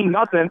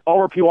 14-0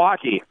 over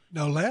Pewaukee.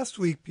 Now, last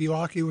week,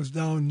 Pewaukee was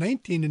down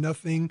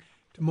 19-0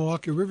 to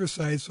Milwaukee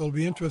Riverside, so it'll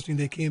be interesting.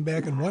 They came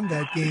back and won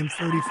that game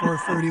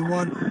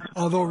 34-31,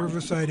 although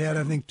Riverside had,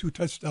 I think, 2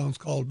 touchdowns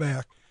called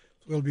back.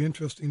 So it'll be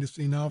interesting to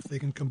see now if they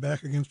can come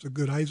back against a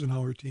good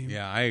Eisenhower team.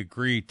 Yeah, I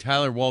agree.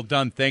 Tyler, well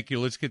done. Thank you.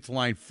 Let's get to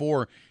line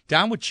 4.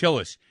 Down with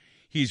Chillis.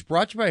 He's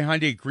brought to you by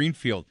Hyundai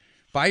Greenfield.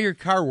 Buy your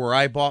car where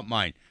I bought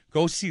mine.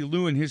 Go see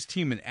Lou and his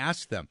team and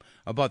ask them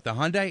about the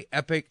Hyundai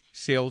Epic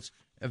Sales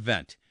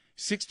Event.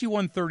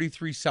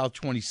 6133 South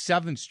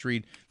 27th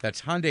Street.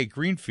 That's Hyundai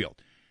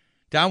Greenfield.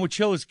 Down with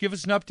Chillis, give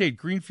us an update.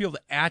 Greenfield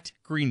at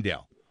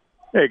Greendale.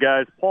 Hey,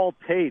 guys. Paul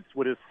Tates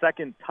with his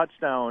second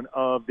touchdown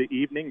of the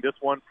evening. This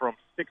one from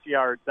 6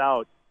 yards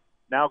out.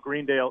 Now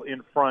Greendale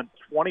in front,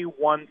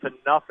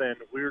 21-0.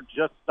 We're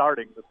just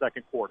starting the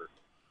second quarter.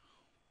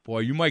 Boy,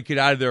 you might get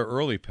out of there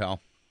early, pal.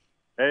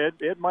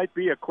 It might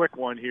be a quick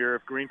one here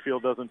if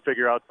Greenfield doesn't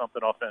figure out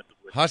something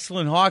offensively.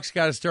 Hustling Hawks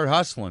got to start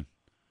hustling.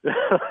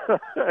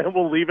 And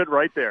we'll leave it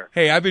right there.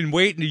 Hey, I've been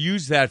waiting to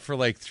use that for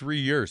like 3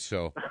 years,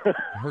 so it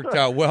worked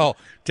out well.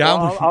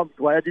 I'm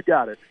glad you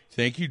got it.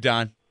 Thank you,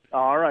 Don.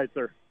 All right,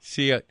 sir.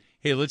 See ya.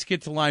 Hey, let's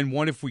get to line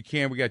 1 if we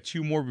can. We got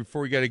 2 more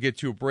before we got to get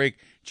to a break.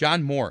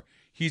 John Moore.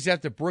 He's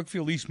at the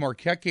Brookfield East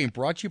Marquette game,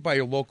 brought to you by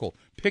your local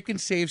Pick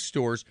and Save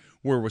stores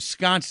where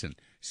Wisconsin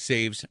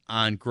saves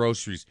on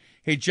groceries.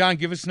 Hey, John,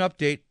 give us an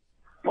update.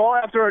 Well,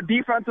 after a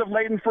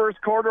defensive-laden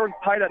first quarter,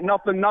 tied at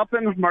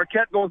 0-0,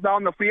 Marquette goes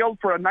down the field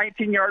for a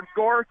 19-yard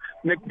score.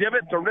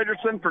 McDivitt to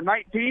Richardson for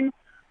 19.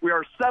 We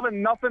are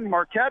 7-0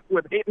 Marquette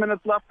with 8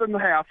 minutes left in the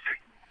half.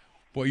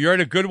 Boy, you're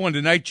at a good one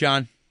tonight,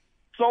 John.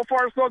 So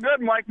far, so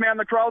good, Mike, man.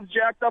 The crowd's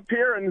jacked up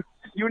here, and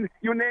you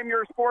name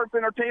your sports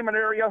entertainment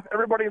area,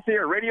 everybody's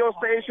here. Radio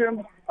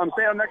stations, I'm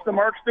standing next to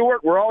Mark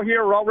Stewart. We're all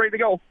here. We're all ready to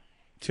go.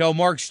 Tell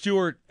Mark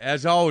Stewart,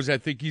 as always, I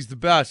think he's the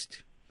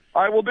best.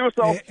 I will do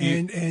so.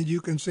 And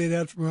you can say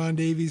that from Ron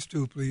Davies,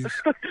 too, please.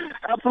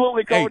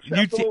 Absolutely, Coach.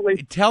 Hey,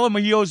 absolutely. Tell him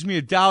he owes me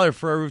 $1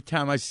 for every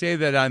time I say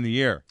that on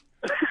the air.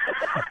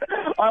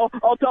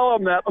 I'll tell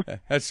him that.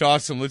 That's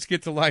awesome. Let's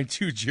get to line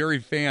 2, Jerry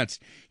Fance.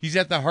 He's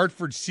at the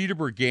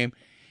Hartford-Cedarburg game.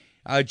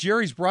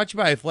 Jerry's brought to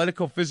you by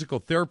Athletico Physical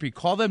Therapy.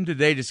 Call them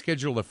today to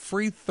schedule a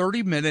free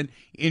 30-minute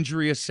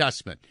injury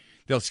assessment.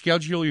 They'll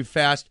schedule you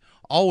fast,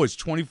 always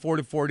 24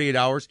 to 48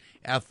 hours,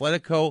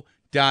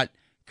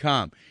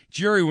 athletico.com.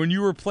 Jerry, when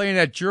you were playing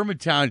at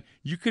Germantown,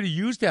 you could have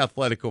used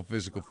Athletico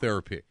Physical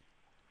Therapy.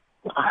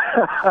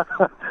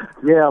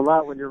 Yeah, a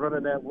lot. When you're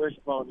running that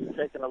wishbone, you're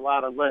taking a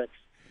lot of licks.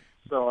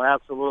 So,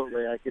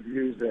 absolutely, I could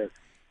use it.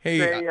 Hey,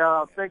 big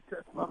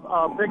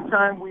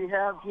time we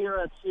have here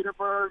at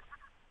Cedarburg.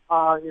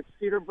 It's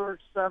Cedarburg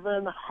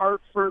 7,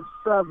 Hartford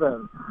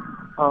 7.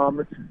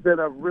 It's been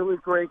a really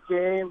great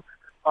game.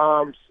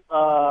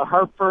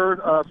 Hartford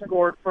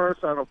scored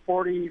first on a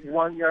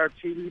 41-yard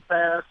TD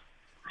pass.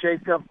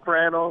 Jacob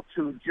Crannell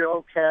to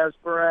Joe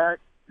Kasparak.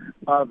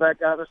 That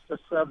got us to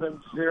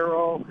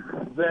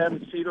 7-0.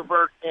 Then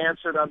Cedarburg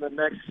answered on the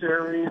next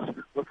series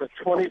with a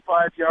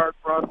 25-yard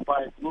run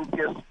by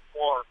Lucas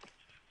Moore.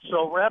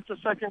 So wrap the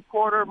second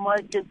quarter,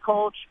 Mike and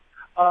Coach.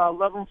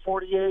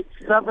 11:48,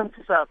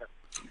 7-7.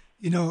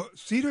 You know,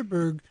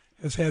 Cedarburg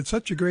has had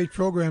such a great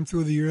program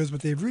through the years,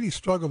 but they've really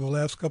struggled the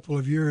last couple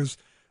of years.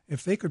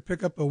 If they could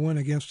pick up a win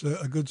against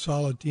a good,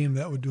 solid team,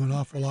 that would do an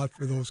awful lot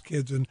for those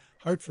kids. And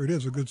Hartford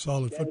is a good,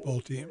 solid football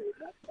team.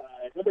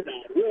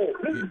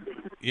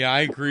 Yeah,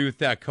 I agree with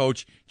that,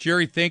 Coach.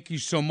 Jerry, thank you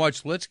so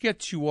much. Let's get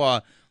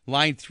to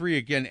line 3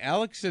 again.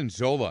 Alex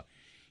Anzola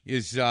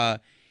is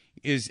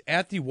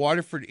at the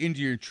Waterford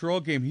Indian Trail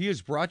game. He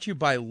is brought to you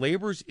by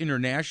Labor's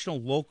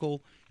International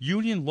Local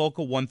Union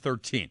Local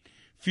 113.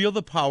 Feel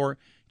the power.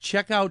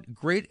 Check out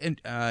great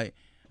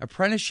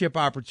apprenticeship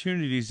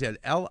opportunities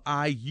at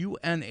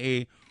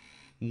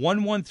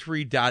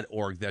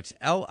liuna113.org. That's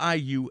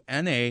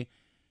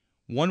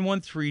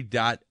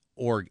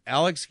liuna113.org.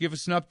 Alex, give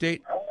us an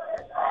update.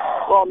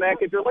 Well, Mac,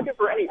 if you're looking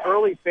for any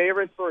early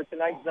favorites for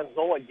tonight's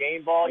Zenzola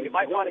game ball, you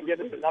might want to give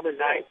us the number 9,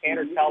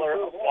 Tanner Teller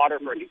of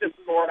Waterford. He just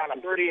scored on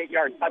a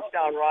 38-yard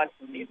touchdown run.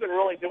 He's been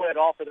really doing it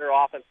all for their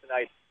offense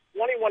tonight.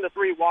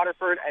 21-3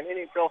 Waterford, and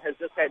Indian Trail has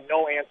just had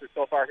no answer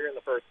so far here in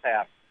the first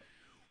half.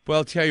 Well,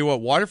 I'll tell you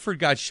what, Waterford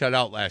got shut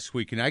out last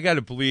week, and I got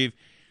to believe,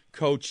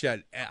 Coach,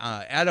 that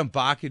Adam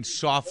Bakken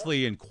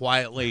softly and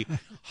quietly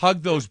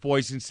hugged those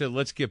boys and said,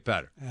 let's get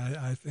better.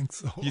 I think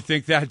so. You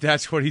think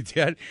that's what he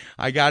did?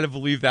 I got to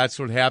believe that's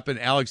what happened.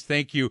 Alex,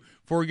 thank you.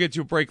 Before we get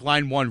to a break,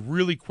 line 1,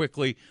 really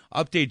quickly,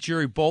 update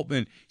Jerry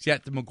Boltman. He's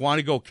at the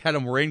McGuanago Kettle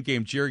Moraine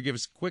game. Jerry, give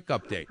us a quick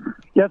update.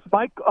 Yes,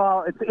 Mike,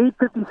 it's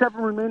 8:57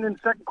 remaining in the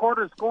second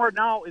quarter. The score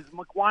now is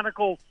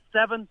McGuanago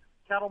 7,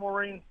 Kettle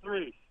Moraine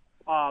 3.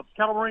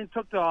 Kettle Moraine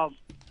took the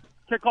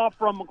kickoff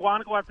from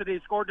McGuanago after they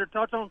scored their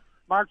touchdown,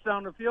 marched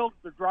down the field.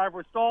 The drive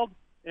was stalled,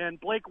 and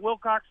Blake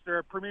Wilcox,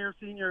 their premier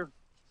senior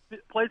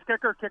place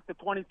kicker, kicked a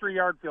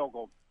 23-yard field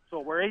goal.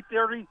 So we're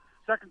 8:30,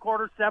 second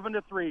quarter,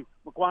 7-3.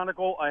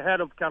 McGuanago ahead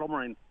of Kettle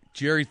Moraine.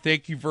 Jerry,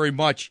 thank you very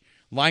much.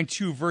 Line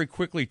 2, very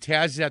quickly.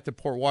 Taz is at the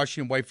Port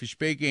Washington Whitefish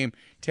Bay game.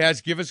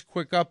 Taz, give us a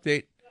quick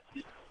update.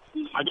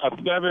 I got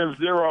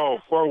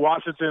 7-0 for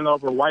Washington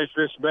over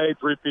Whitefish Bay,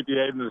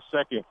 3:58 in the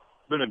second.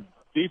 Been a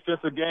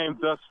defensive game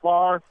thus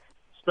far.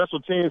 Special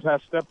teams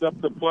has stepped up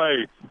to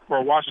play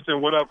for Washington.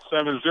 Went up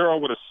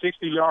 7-0 with a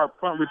 60-yard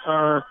punt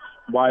return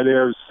by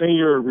their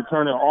senior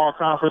returning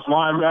all-conference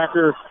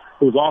linebacker,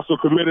 who's also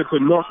committed to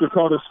North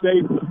Dakota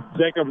State,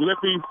 Jacob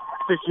Lippy.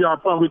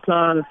 60-yard punt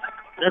return.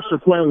 Extra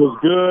point was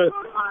good.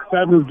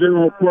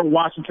 7-0 for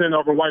Washington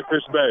over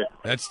Whitefish Bay.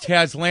 That's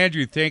Taz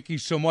Landry. Thank you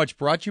so much.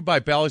 Brought to you by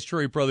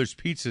Ballasteri Brothers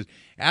Pizzas.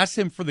 Ask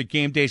them for the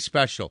game day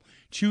special.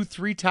 2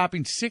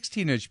 3-topping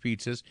 16-inch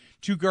pizzas,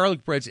 2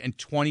 garlic breads, and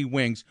 20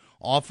 wings,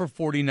 all for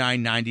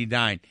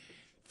 $49.99.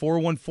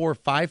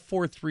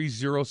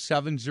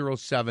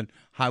 414-543-0707,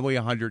 Highway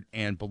 100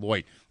 and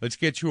Beloit. Let's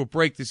get to a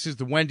break. This is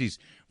the Wendy's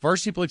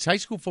Varsity Blitz High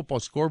School Football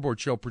Scoreboard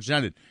Show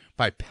presented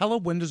by Pella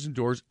Windows and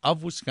Doors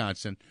of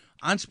Wisconsin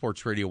on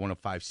Sports Radio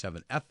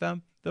 105.7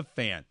 FM, The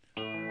Fan.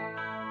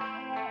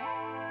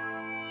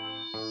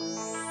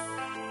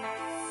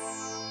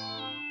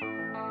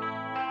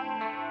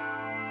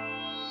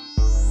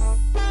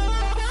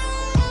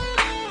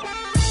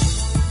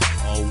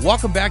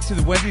 Welcome back to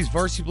the Wendy's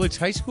Varsity Blitz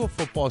High School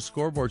Football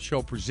Scoreboard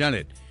Show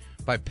presented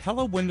by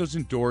Pella Windows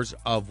and Doors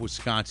of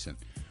Wisconsin.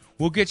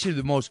 We'll get you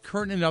the most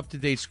current and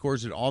up-to-date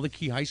scores at all the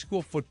key high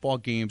school football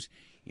games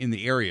in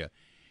the area.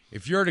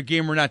 If you're at a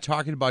game we're not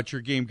talking about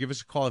your game, give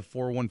us a call at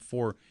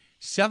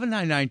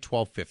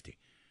 414-799-1250.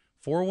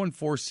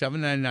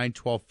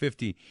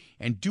 414-799-1250,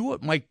 and do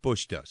what Mike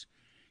Bush does.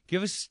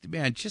 Give us,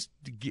 man, just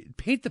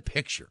paint the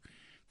picture.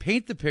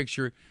 Paint the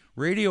picture.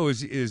 Radio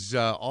is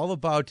all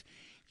about,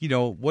 you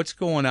know, what's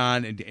going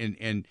on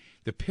and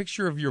the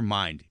picture of your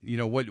mind. You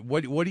know,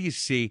 what do you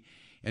see?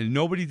 And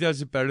nobody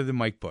does it better than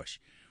Mike Bush.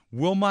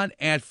 Wilmot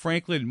at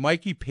Franklin.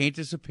 Mikey, paint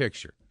us a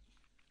picture.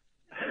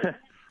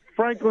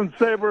 Franklin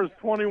Sabres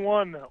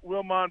 21,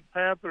 Wilmot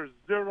Panthers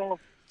 0.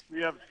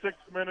 We have 6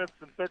 minutes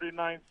and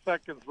 39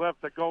 seconds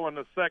left to go in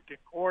the second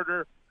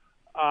quarter.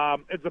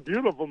 It's a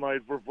beautiful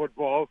night for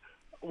football.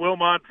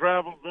 Wilmot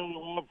traveled really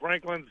well.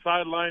 Franklin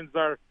sidelines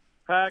are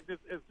packed.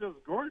 It's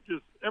just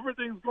gorgeous.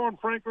 Everything's going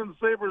Franklin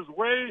Sabres'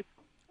 way.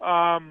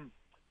 After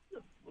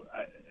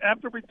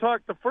we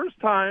talked the first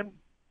time,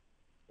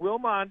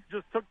 Wilmot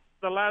just took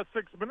the last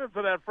 6 minutes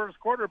of that first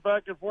quarter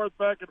back and forth.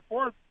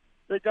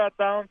 They got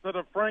down to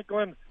the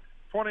Franklin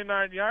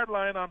 29-yard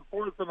line on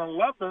 4th and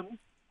 11.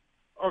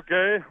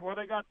 Okay, well,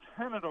 they got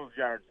 10 of those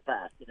yards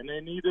back, and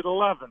they needed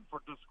 11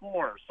 to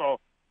score.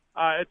 So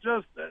it's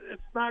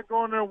not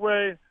going their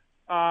way.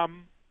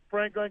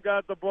 Franklin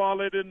got the ball.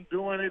 They didn't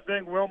do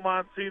anything.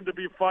 Wilmot seemed to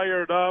be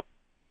fired up.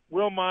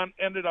 Wilmot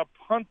ended up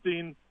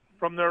punting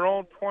from their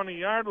own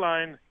 20-yard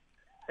line,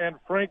 and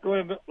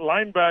Franklin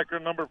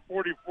linebacker number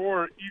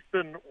 44,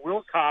 Ethan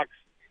Wilcox,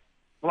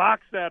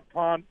 blocks that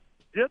punt,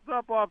 gets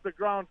up off the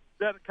ground,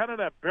 that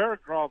bear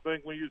crawl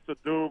thing we used to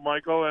do,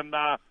 Michael, and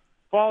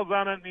falls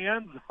on it in the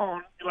end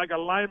zone like a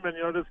lineman.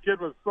 You know, this kid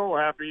was so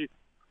happy.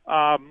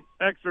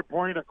 Extra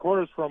point, of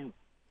course, from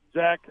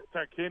Jack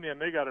Tarkanian.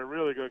 They got a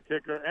really good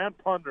kicker and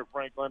punter,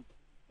 Franklin.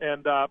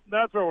 And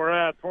that's where we're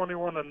at,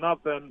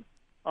 21-0.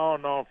 Oh,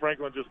 no,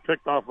 Franklin just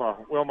picked off a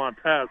Wilmot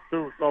pass,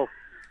 too. So,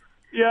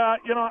 yeah,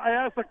 I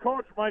asked the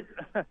coach, Mike,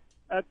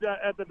 at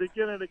the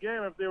beginning of the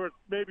game if they were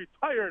maybe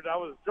tired. I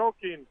was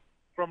joking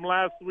from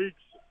last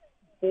week's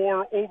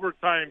 4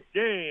 overtime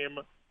game,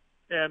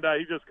 and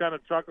he just kind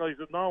of chuckled. He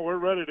said, no, we're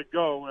ready to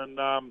go.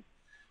 And,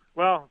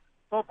 well,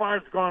 so far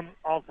it's gone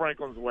all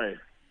Franklin's way.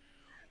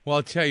 Well,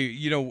 I'll tell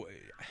you,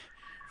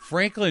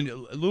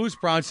 Franklin, Lewis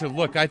Brown said,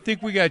 look, I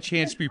think we got a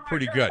chance to be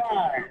pretty good.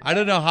 I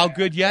don't know how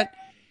good yet.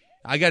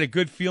 I got a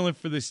good feeling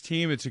for this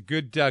team. It's a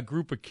good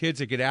group of kids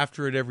that get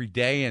after it every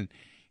day. And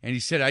he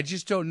said, I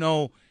just don't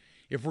know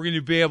if we're going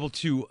to be able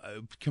to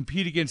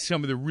compete against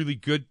some of the really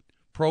good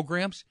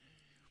programs.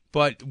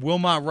 But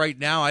Wilmot right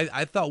now,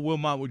 I thought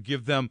Wilmot would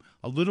give them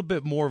a little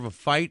bit more of a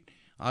fight,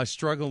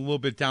 struggling a little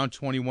bit down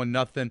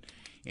 21-0.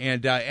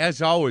 And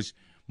as always,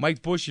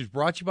 Mike Bush is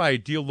brought to you by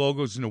Ideal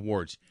Logos and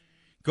Awards.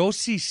 Go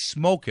see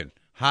Smokin'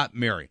 Hot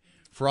Mary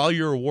for all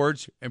your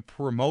awards and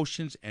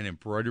promotions and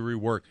embroidery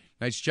work.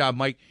 Nice job,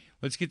 Mike.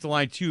 Let's get to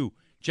line 2.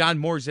 John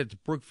Moore's at the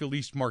Brookfield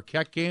East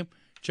Marquette game.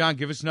 John,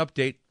 give us an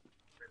update.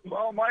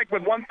 Well, Mike,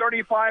 with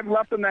 1:35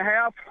 left in the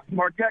half,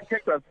 Marquette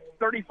kicked a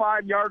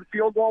 35-yard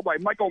field goal by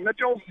Michael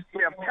Mitchell.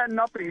 We have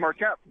 10-0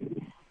 Marquette.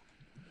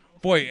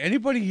 Boy,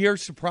 anybody here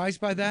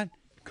surprised by that?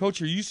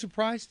 Coach, are you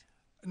surprised?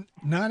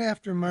 Not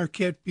after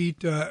Marquette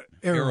beat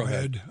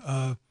Arrowhead.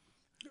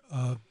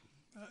 I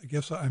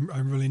guess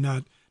I'm really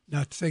not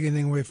taking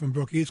anything away from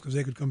Brook East because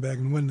they could come back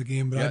and win the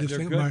game. But I just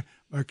think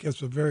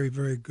Marquette's a very,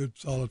 very good,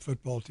 solid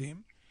football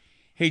team.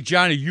 Hey,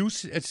 John, are you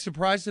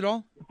surprised at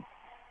all?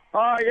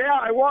 Yeah,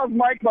 I was,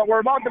 Mike, but we're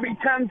about to be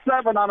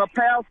 10-7 on a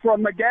pass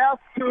from McGath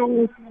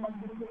to,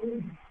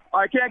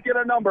 I can't get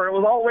a number. It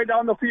was all the way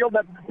down the field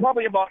at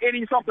probably about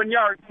 80-something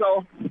yards.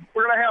 So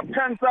we're going to have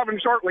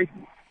 10-7 shortly.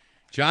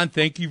 John,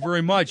 thank you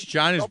very much.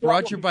 John is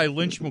brought to you by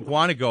Lynch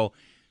McGuanago,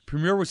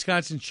 Premier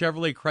Wisconsin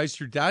Chevrolet,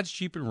 Chrysler, Dodge,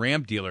 Jeep, and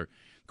Ram dealer.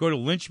 Go to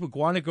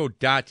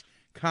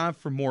lynchmcguanago.com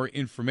for more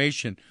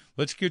information.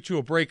 Let's get to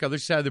a break. Other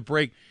side of the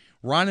break,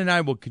 Ron and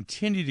I will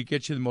continue to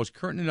get you the most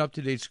current and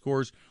up-to-date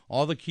scores,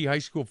 all the key high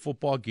school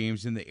football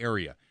games in the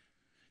area.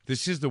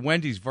 This is the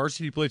Wendy's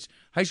Varsity Blitz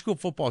High School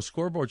Football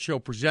Scoreboard Show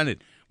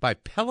presented by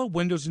Pella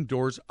Windows and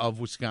Doors of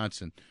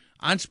Wisconsin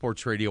on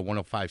Sports Radio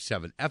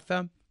 105.7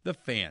 FM, The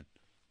Fan.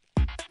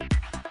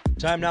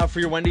 Time now for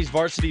your Wendy's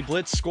Varsity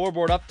Blitz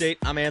scoreboard update.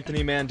 I'm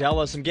Anthony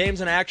Mandela. Some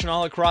games in action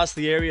all across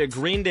the area.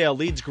 Greendale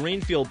leads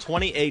Greenfield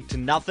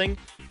 28-0.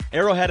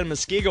 Arrowhead and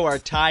Muskego are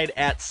tied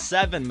at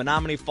 7.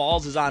 Menominee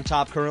Falls is on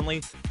top currently,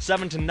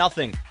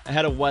 7-0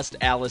 ahead of West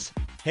Allis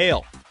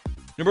Hale.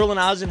 New Berlin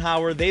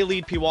Eisenhower, they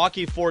lead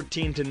Pewaukee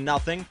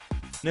 14-0.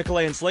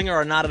 Nicolay and Slinger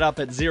are knotted up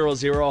at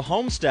 0-0.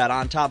 Homestead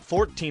on top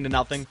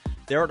 14-0.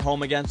 They're at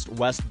home against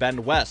West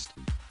Bend West.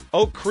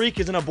 Oak Creek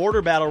is in a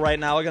border battle right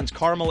now against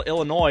Carmel,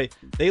 Illinois.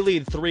 They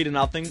lead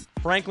 3-0.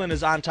 Franklin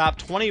is on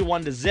top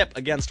 21-0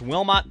 against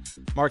Wilmot.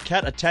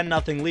 Marquette a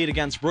 10-0 lead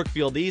against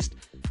Brookfield East.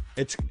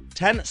 It's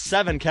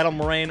 10-7 Kettle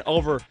Moraine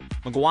over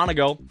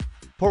McGuanago.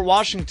 Port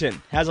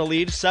Washington has a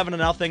lead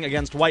 7-0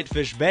 against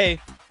Whitefish Bay.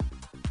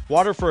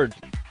 Waterford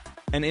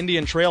and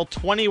Indian Trail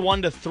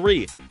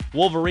 21-3.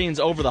 Wolverines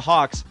over the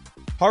Hawks.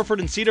 Hartford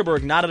and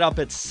Cedarburg knotted up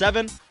at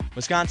 7.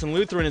 Wisconsin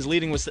Lutheran is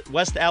leading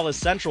West Allis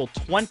Central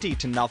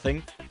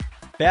 20-0.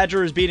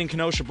 Badger is beating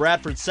Kenosha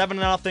Bradford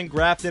 7-0.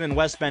 Grafton and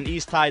West Bend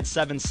East tied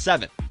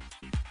 7-7.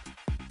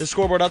 This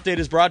scoreboard update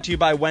is brought to you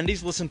by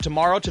Wendy's. Listen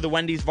tomorrow to the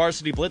Wendy's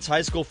Varsity Blitz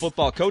High School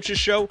Football Coaches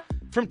Show.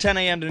 From 10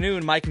 a.m. to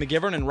noon, Mike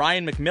McGivern and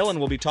Ryan McMillan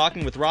will be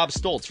talking with Rob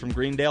Stoltz from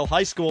Greendale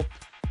High School.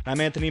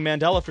 I'm Anthony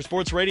Mandela for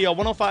Sports Radio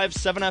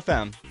 105.7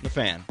 FM, The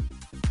Fan.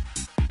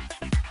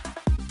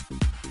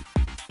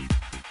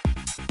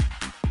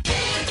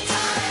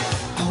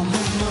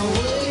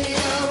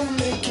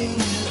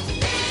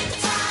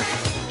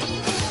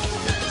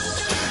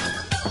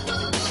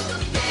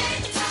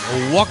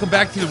 Welcome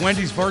back to the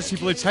Wendy's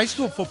Varsity Blitz High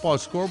School Football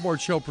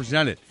Scoreboard Show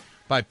presented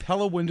by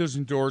Pella Windows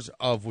and Doors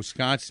of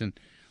Wisconsin.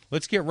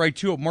 Let's get right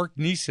to it. Mark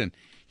Neeson,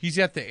 he's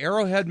at the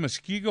Arrowhead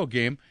Muskego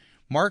game.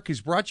 Mark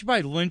is brought to you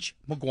by Lynch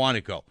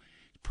McGuanago,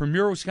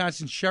 Premier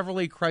Wisconsin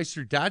Chevrolet,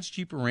 Chrysler, Dodge,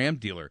 Jeep, and Ram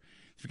dealer.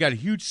 They've got a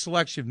huge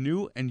selection of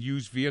new and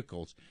used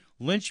vehicles.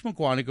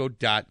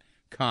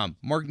 lynchmcguanago.com.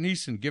 Mark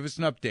Neeson, give us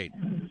an update.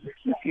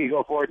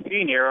 Muskego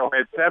 14,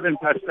 Arrowhead 7,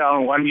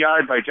 touchdown 1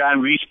 yard by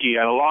John Rieschke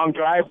on a long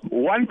drive.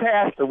 One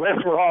pass, the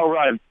rest were all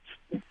run.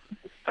 2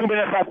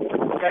 minutes left,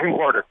 second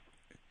quarter.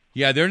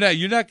 Yeah, they're not.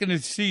 You're not going to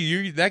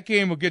see that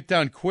game will get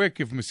done quick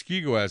if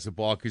Muskego has the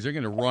ball because they're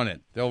going to run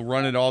it. They'll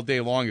run it all day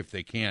long if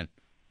they can.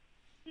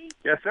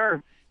 Yes,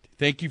 sir.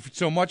 Thank you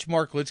so much,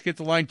 Mark. Let's get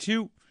to line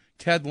 2.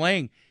 Ted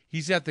Lang.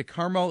 He's at the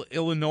Carmel,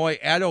 Illinois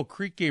at Oak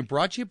Creek game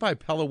brought to you by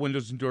Pella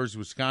Windows and Doors of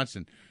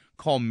Wisconsin.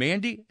 Call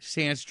Mandy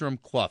Sandstrom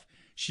Clough.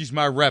 She's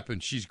my rep,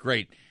 and she's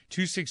great.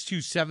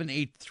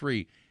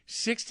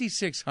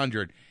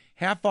 262-783-6600.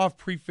 Half off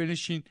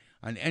pre-finishing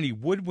on any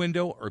wood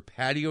window or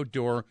patio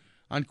door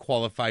on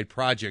qualified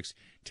projects.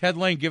 Ted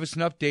Lane, give us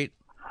an update.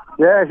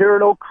 Yeah, here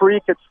in Oak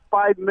Creek, it's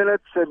 5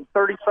 minutes and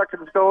 30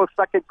 seconds to go,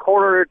 second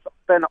quarter. It's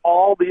been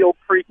all the Oak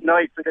Creek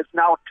Knights. It is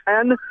now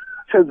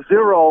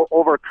 10-0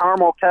 over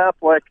Carmel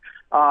Catholic.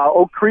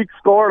 Oak Creek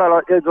scored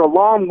on a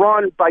long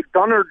run by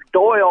Gunnar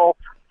Doyle,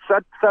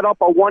 set up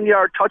a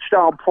 1-yard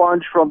touchdown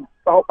plunge from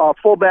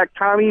fullback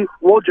Tommy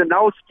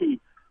Wojnowski.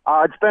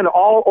 It's been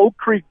all Oak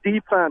Creek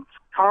defense.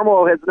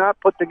 Carmel has not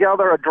put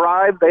together a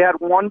drive. They had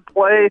one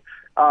play,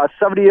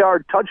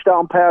 70-yard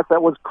touchdown pass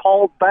that was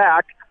called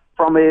back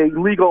from a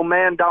legal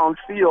man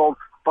downfield,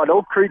 but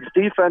Oak Creek's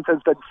defense has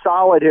been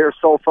solid here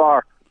so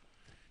far.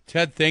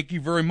 Ted, thank you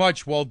very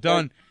much. Well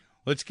done.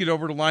 Let's get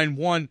over to line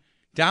 1.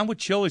 Don with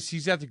Chillis,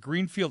 he's at the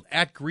Greenfield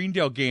at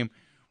Greendale game.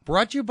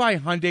 Brought to you by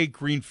Hyundai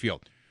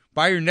Greenfield.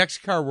 Buy your next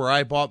car where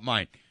I bought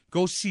mine.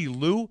 Go see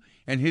Lou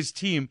and his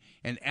team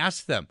and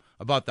ask them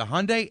about the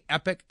Hyundai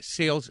Epic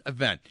Sales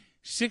Event.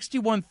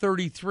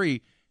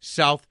 6133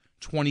 South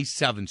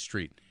 27th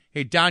Street.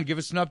 Hey, Don, give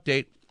us an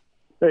update.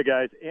 Hey,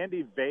 guys.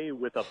 Andy Vay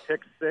with a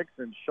pick six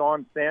and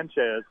Sean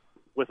Sanchez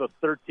with a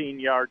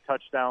 13-yard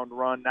touchdown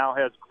run now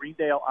has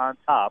Greendale on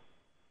top,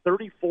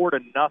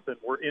 34-0.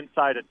 We're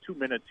inside of 2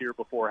 minutes here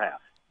before half.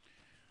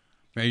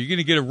 Man, you're going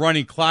to get a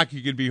running clock.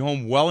 You're going to be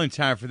home well in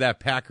time for that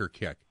Packer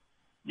kick.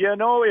 You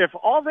know, if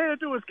all they had to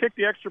do was kick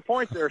the extra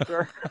point there,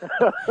 sir,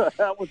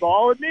 that was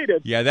all it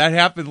needed. Yeah, that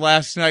happened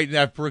last night in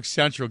that Brooks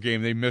Central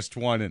game. They missed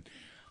one. And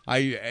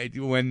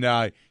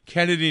when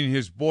Kennedy and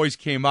his boys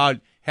came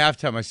out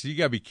halftime, I said, you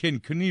got to be kidding.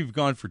 Couldn't he have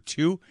gone for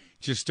 2?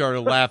 Just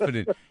started laughing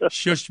and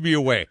shushed me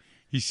away.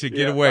 He said,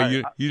 get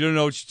away. You don't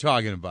know what you're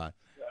talking about.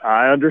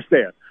 I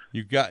understand.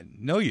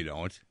 No, you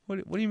don't.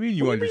 What do you mean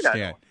you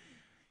understand?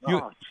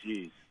 Oh,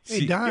 jeez.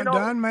 Hey,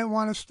 Don might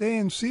want to stay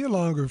and see a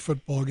longer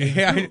football game.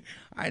 Yeah,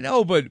 I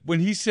know, but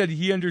when he said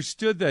he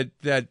understood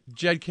that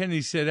Jed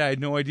Kennedy said I had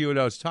no idea what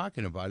I was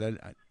talking about,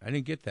 I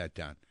didn't get that,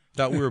 Don.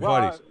 Thought we were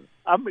buddies.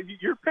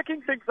 You're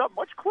picking things up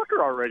much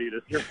quicker already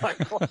this year,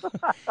 Michael.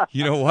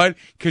 You know what?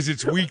 Because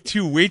it's week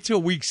 2. Wait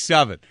till week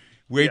 7.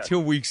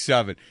 Till week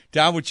 7.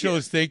 Don with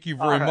Chillis, thank you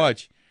very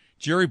much.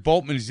 Jerry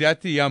Boltman is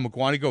at the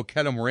McGuanago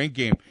Kettle Moraine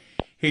game.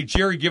 Hey,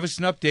 Jerry, give us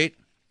an update.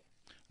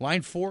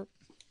 Line 4.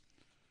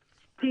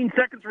 15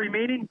 seconds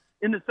remaining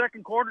in the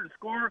second quarter. The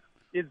score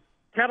is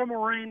Kettle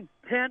Moraine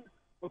 10,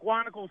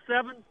 McGuanago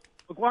 7.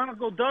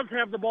 McGuanago does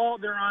have the ball.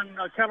 They're on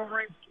Kettle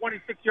Moraine's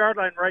 26-yard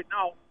line right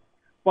now.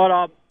 But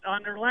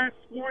on their last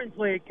scoring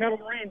play, Kettle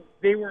Moraine,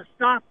 they were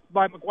stopped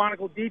by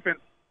McGuanago defense.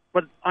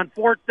 But on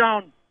fourth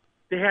down,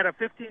 they had a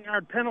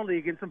 15-yard penalty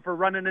against them for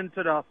running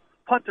into the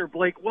punter,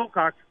 Blake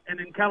Wilcox. And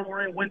then Kettle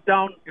Moraine went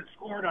down and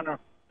scored on a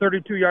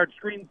 32-yard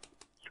screen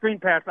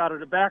pass out of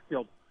the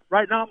backfield.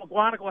 Right now,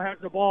 McGuanago has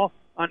the ball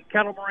on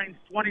Kettle Moraine's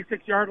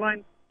 26-yard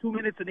line, 2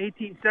 minutes and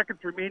 18 seconds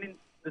remaining in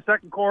the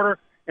second quarter,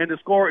 and the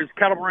score is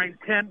Kettle Moraine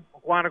 10,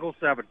 McGuanago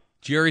 7.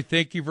 Jerry,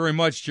 thank you very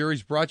much.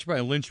 Jerry's brought to you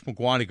by Lynch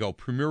McGuanago,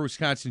 Premier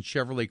Wisconsin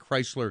Chevrolet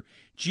Chrysler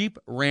Jeep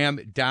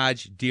Ram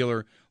Dodge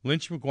dealer,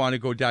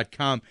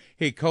 lynchmcguanago.com.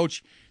 Hey,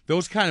 Coach,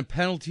 those kind of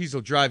penalties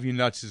will drive you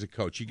nuts as a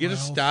coach. You get a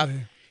stop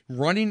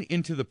running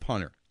into the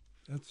punter.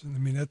 That's a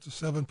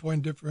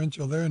 7-point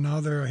differential there.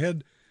 Now they're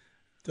ahead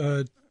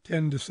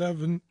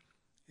 10-7.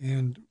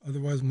 And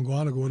otherwise,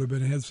 McGuanago would have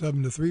been ahead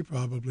 7-3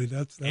 probably.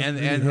 That and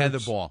really had the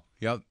ball.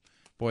 Yep,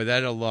 boy,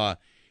 that'll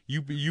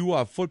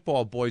you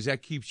football boys.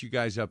 That keeps you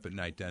guys up at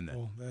night, doesn't it?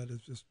 Oh, that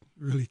is just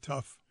really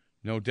tough.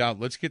 No doubt.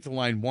 Let's get to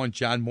line 1.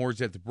 John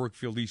Moore's at the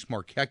Brookfield East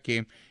Marquette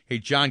game. Hey,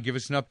 John, give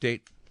us an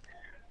update.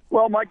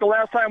 Well, Mike, the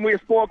last time we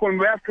spoke, when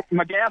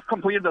McGath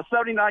completed the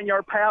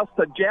 79-yard pass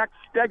to Jack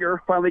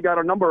Steger, finally got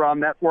a number on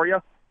that for you.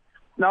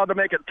 Now to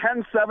make it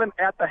 10-7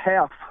 at the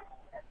half.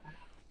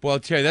 Well, I'll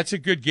tell you, that's a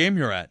good game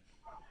you're at.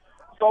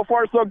 So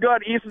far, so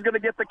good. East is going to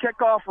get the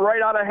kickoff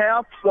right out of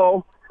half,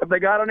 so if they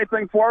got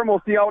anything for him,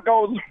 we'll see how it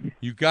goes.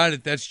 You got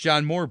it. That's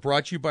John Moore,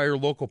 brought to you by your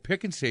local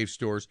Pick and Save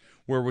stores,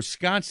 where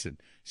Wisconsin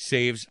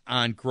saves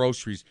on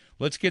groceries.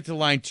 Let's get to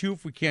line 2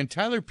 if we can.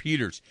 Tyler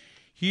Peters,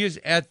 he is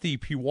at the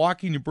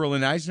Pewaukee New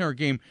Berlin Eisenhower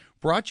game,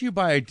 brought to you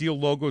by Ideal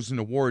Logos and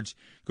Awards.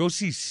 Go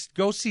see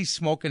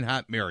Smokin'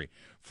 Hot Mary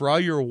for all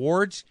your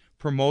awards,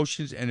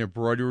 promotions, and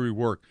embroidery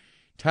work.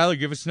 Tyler,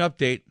 give us an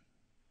update.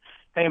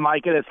 Hey,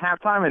 Mike, it is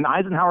halftime, and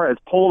Eisenhower has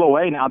pulled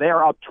away now. They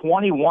are up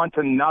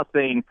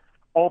 21-0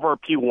 over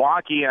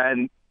Pewaukee,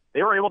 and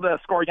they were able to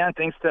score again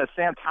thanks to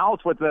Sam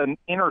Tallis with an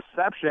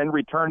interception,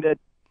 returned it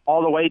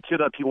all the way to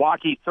the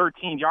Pewaukee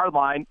 13-yard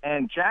line.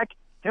 And Jack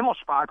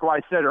Himmelspach, who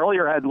I said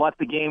earlier had left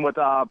the game with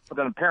an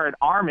apparent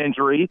arm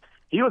injury,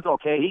 he was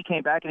okay. He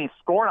came back, and he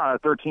scored on a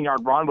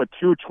 13-yard run with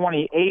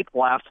 2:28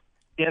 left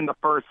in the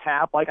first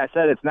half. Like I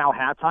said, it's now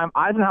halftime.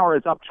 Eisenhower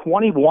is up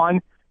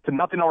 21-0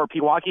 over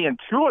Pewaukee, and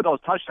 2 of those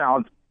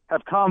touchdowns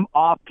have come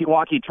off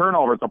Pewaukee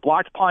turnovers, a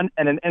blocked punt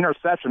and an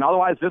interception.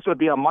 Otherwise, this would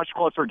be a much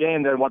closer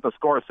game than what the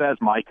score says,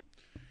 Mike.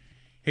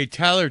 Hey,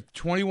 Tyler,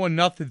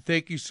 21-0.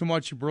 Thank you so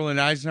much, Berlin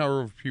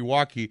Eisenhower over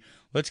Pewaukee.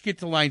 Let's get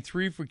to line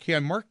 3 if we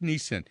can. Mark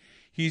Neeson,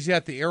 he's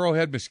at the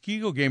Arrowhead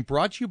Muskego game,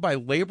 brought to you by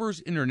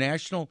Labor's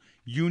International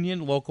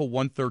Union Local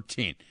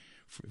 113.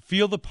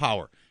 Feel the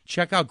power.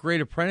 Check out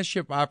great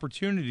apprenticeship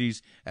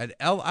opportunities at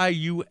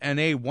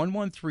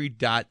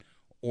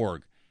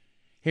liuna113.org.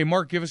 Hey,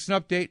 Mark, give us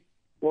an update.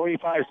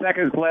 45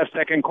 seconds left,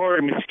 second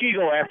quarter.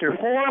 Muskego, after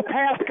 4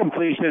 pass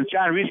completions,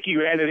 John Risky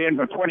ran it in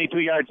from 22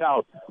 yards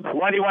out.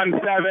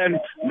 21-7,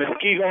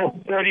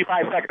 Muskego,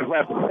 35 seconds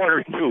left,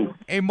 quarter 2.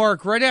 Hey,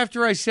 Mark, right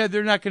after I said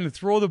they're not going to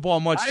throw the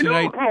ball much tonight.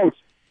 I know, Coach.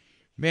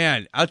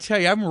 Man, I'll tell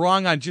you, I'm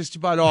wrong on just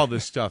about all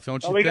this stuff,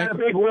 don't you we think? got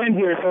a big win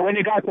here, so when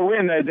you got the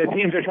win, the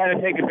teams are trying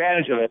to take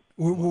advantage of it.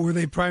 Were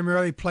they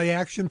primarily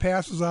play-action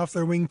passes off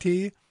their wing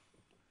tee?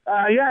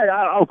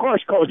 Yeah, of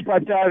course, Coach.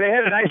 But they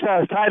had a nice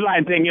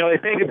sideline thing. They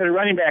fake it to the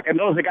running back, and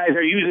those are the guys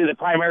are usually the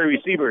primary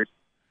receivers.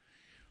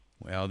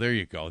 Well, there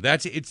you go.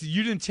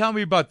 You didn't tell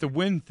me about the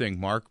win thing,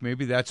 Mark.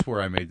 Maybe that's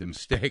where I made the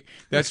mistake.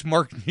 That's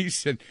Mark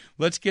Neeson.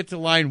 Let's get to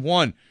line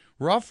 1.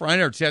 Ralph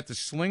Reinert's at the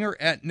Slinger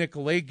at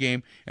Nicolet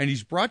game, and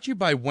he's brought to you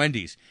by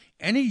Wendy's.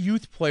 Any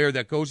youth player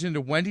that goes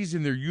into Wendy's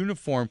in their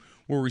uniform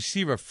will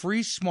receive a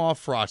free small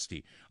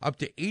Frosty, up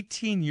to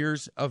 18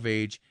 years of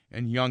age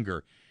and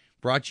younger.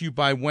 Brought to you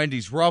by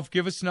Wendy's. Ralph,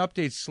 give us an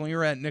update.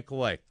 Slinger at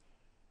Nicolet.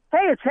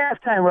 Hey, it's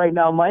halftime right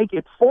now, Mike.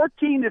 It's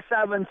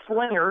 14-7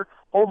 Slinger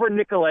over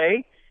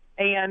Nicolet,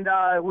 and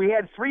we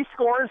had 3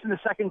 scores in the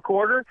second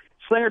quarter.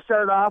 Slinger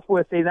started off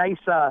with a nice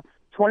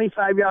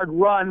 25-yard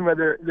run with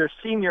their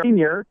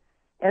senior,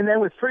 and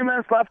then with 3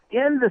 minutes left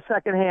in the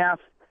second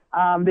half,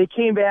 they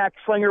came back,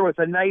 Slinger, with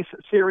a nice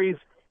series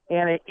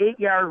and an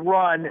 8-yard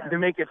run to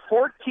make it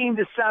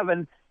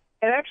 14-7.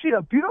 And actually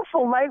a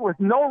beautiful night with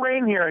no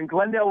rain here in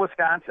Glendale,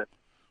 Wisconsin.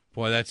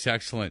 Boy, that's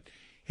excellent.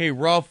 Hey,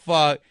 Ralph,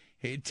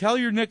 tell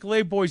your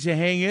Nicolet boys to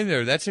hang in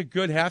there. That's a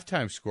good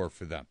halftime score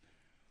for them.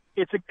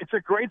 It's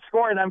a great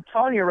score, and I'm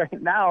telling you right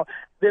now,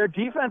 their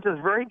defense is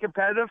very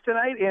competitive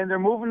tonight, and they're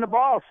moving the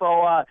ball. So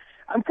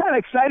I'm kind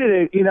of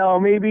excited.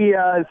 Maybe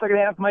the second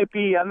half might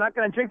be, I'm not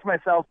going to jinx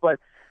myself, but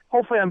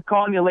hopefully I'm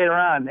calling you later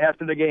on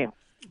after the game.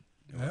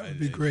 That would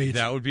be great.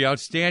 That would be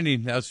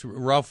outstanding. That's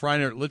Ralph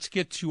Reiner. Let's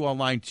get to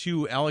line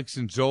 2, Alex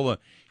Nzola.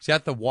 He's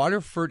at the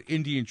Waterford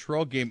Indian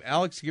Trail game.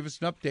 Alex, give us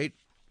an update.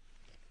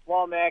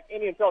 Well, Mac,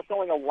 Indian Trail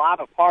showing a lot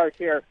of heart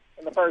here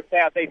in the first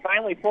half. They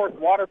finally forced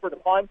Waterford to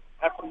punt,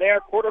 and from there,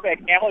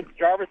 quarterback Alex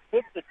Jarvis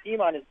puts the team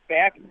on his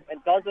back and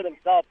does it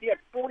himself. He had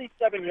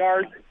 47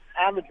 yards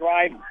on the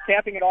drive,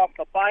 capping it off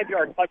with a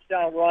 5-yard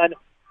touchdown run.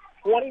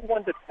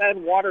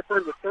 21-10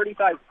 Waterford with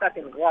 35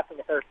 seconds left in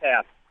the first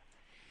half.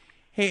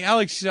 Hey,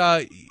 Alex,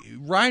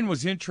 Ryan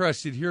was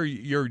interested here.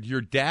 Your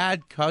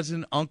dad,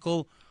 cousin,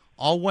 uncle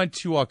all went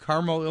to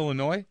Carmel,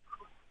 Illinois?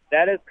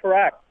 That is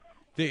correct.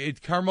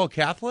 Carmel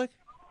Catholic?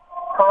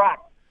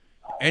 Correct.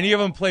 Any of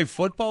them play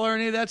football or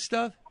any of that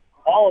stuff?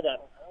 All of them.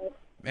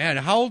 Man,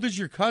 how old is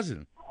your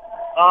cousin?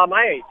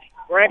 My age.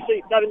 We're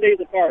actually 7 days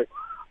apart.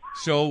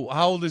 So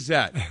how old is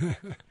that?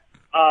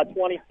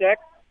 26.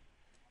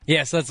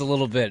 Yeah, so that's a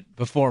little bit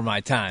before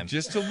my time.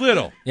 Just a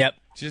little. Yep.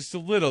 Just a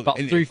little. About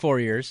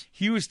 3-4 years.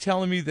 He was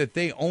telling me that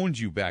they owned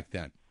you back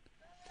then.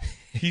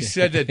 He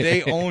said that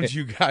they owned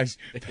you guys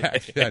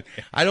back then.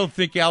 I don't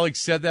think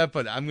Alex said that,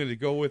 but I'm going to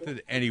go with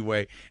it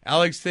anyway.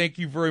 Alex, thank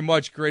you very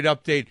much. Great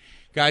update.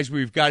 Guys,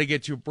 we've got to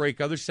get to a break.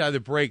 Other side of the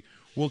break,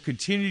 we'll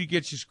continue to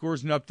get you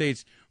scores and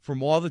updates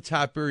from all the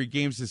top area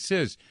games. This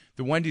is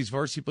the Wendy's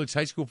Varsity Blitz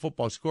High School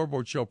Football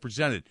Scoreboard Show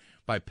presented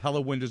by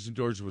Pella Windows and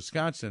Doors of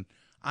Wisconsin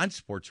on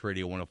Sports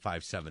Radio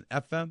 105.7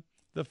 FM,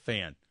 The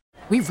Fan.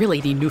 We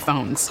really need new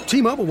phones.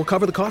 T-Mobile will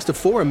cover the cost of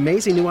 4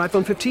 amazing new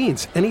iPhone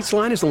 15s, and each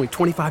line is only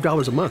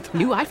 $25 a month.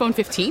 New iPhone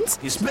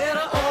 15s? It's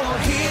better over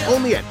here.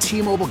 Only at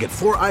T-Mobile, get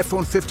 4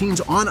 iPhone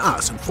 15s on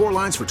us and 4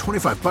 lines for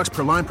 $25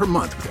 per line per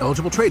month with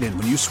eligible trade-in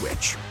when you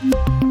switch.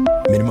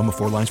 Minimum of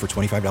 4 lines for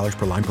 $25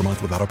 per line per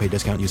month with autopay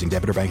discount using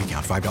debit or bank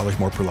account. $5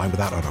 more per line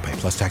without autopay,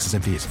 plus taxes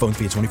and fees. Phone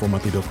fee at 24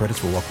 monthly bill credits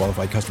for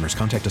well-qualified customers.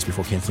 Contact us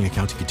before canceling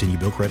account to continue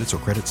bill credits or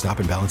credit stop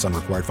and balance on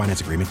required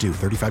finance agreement due.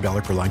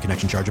 $35 per line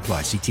connection charge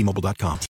applies. See T-Mobile.com.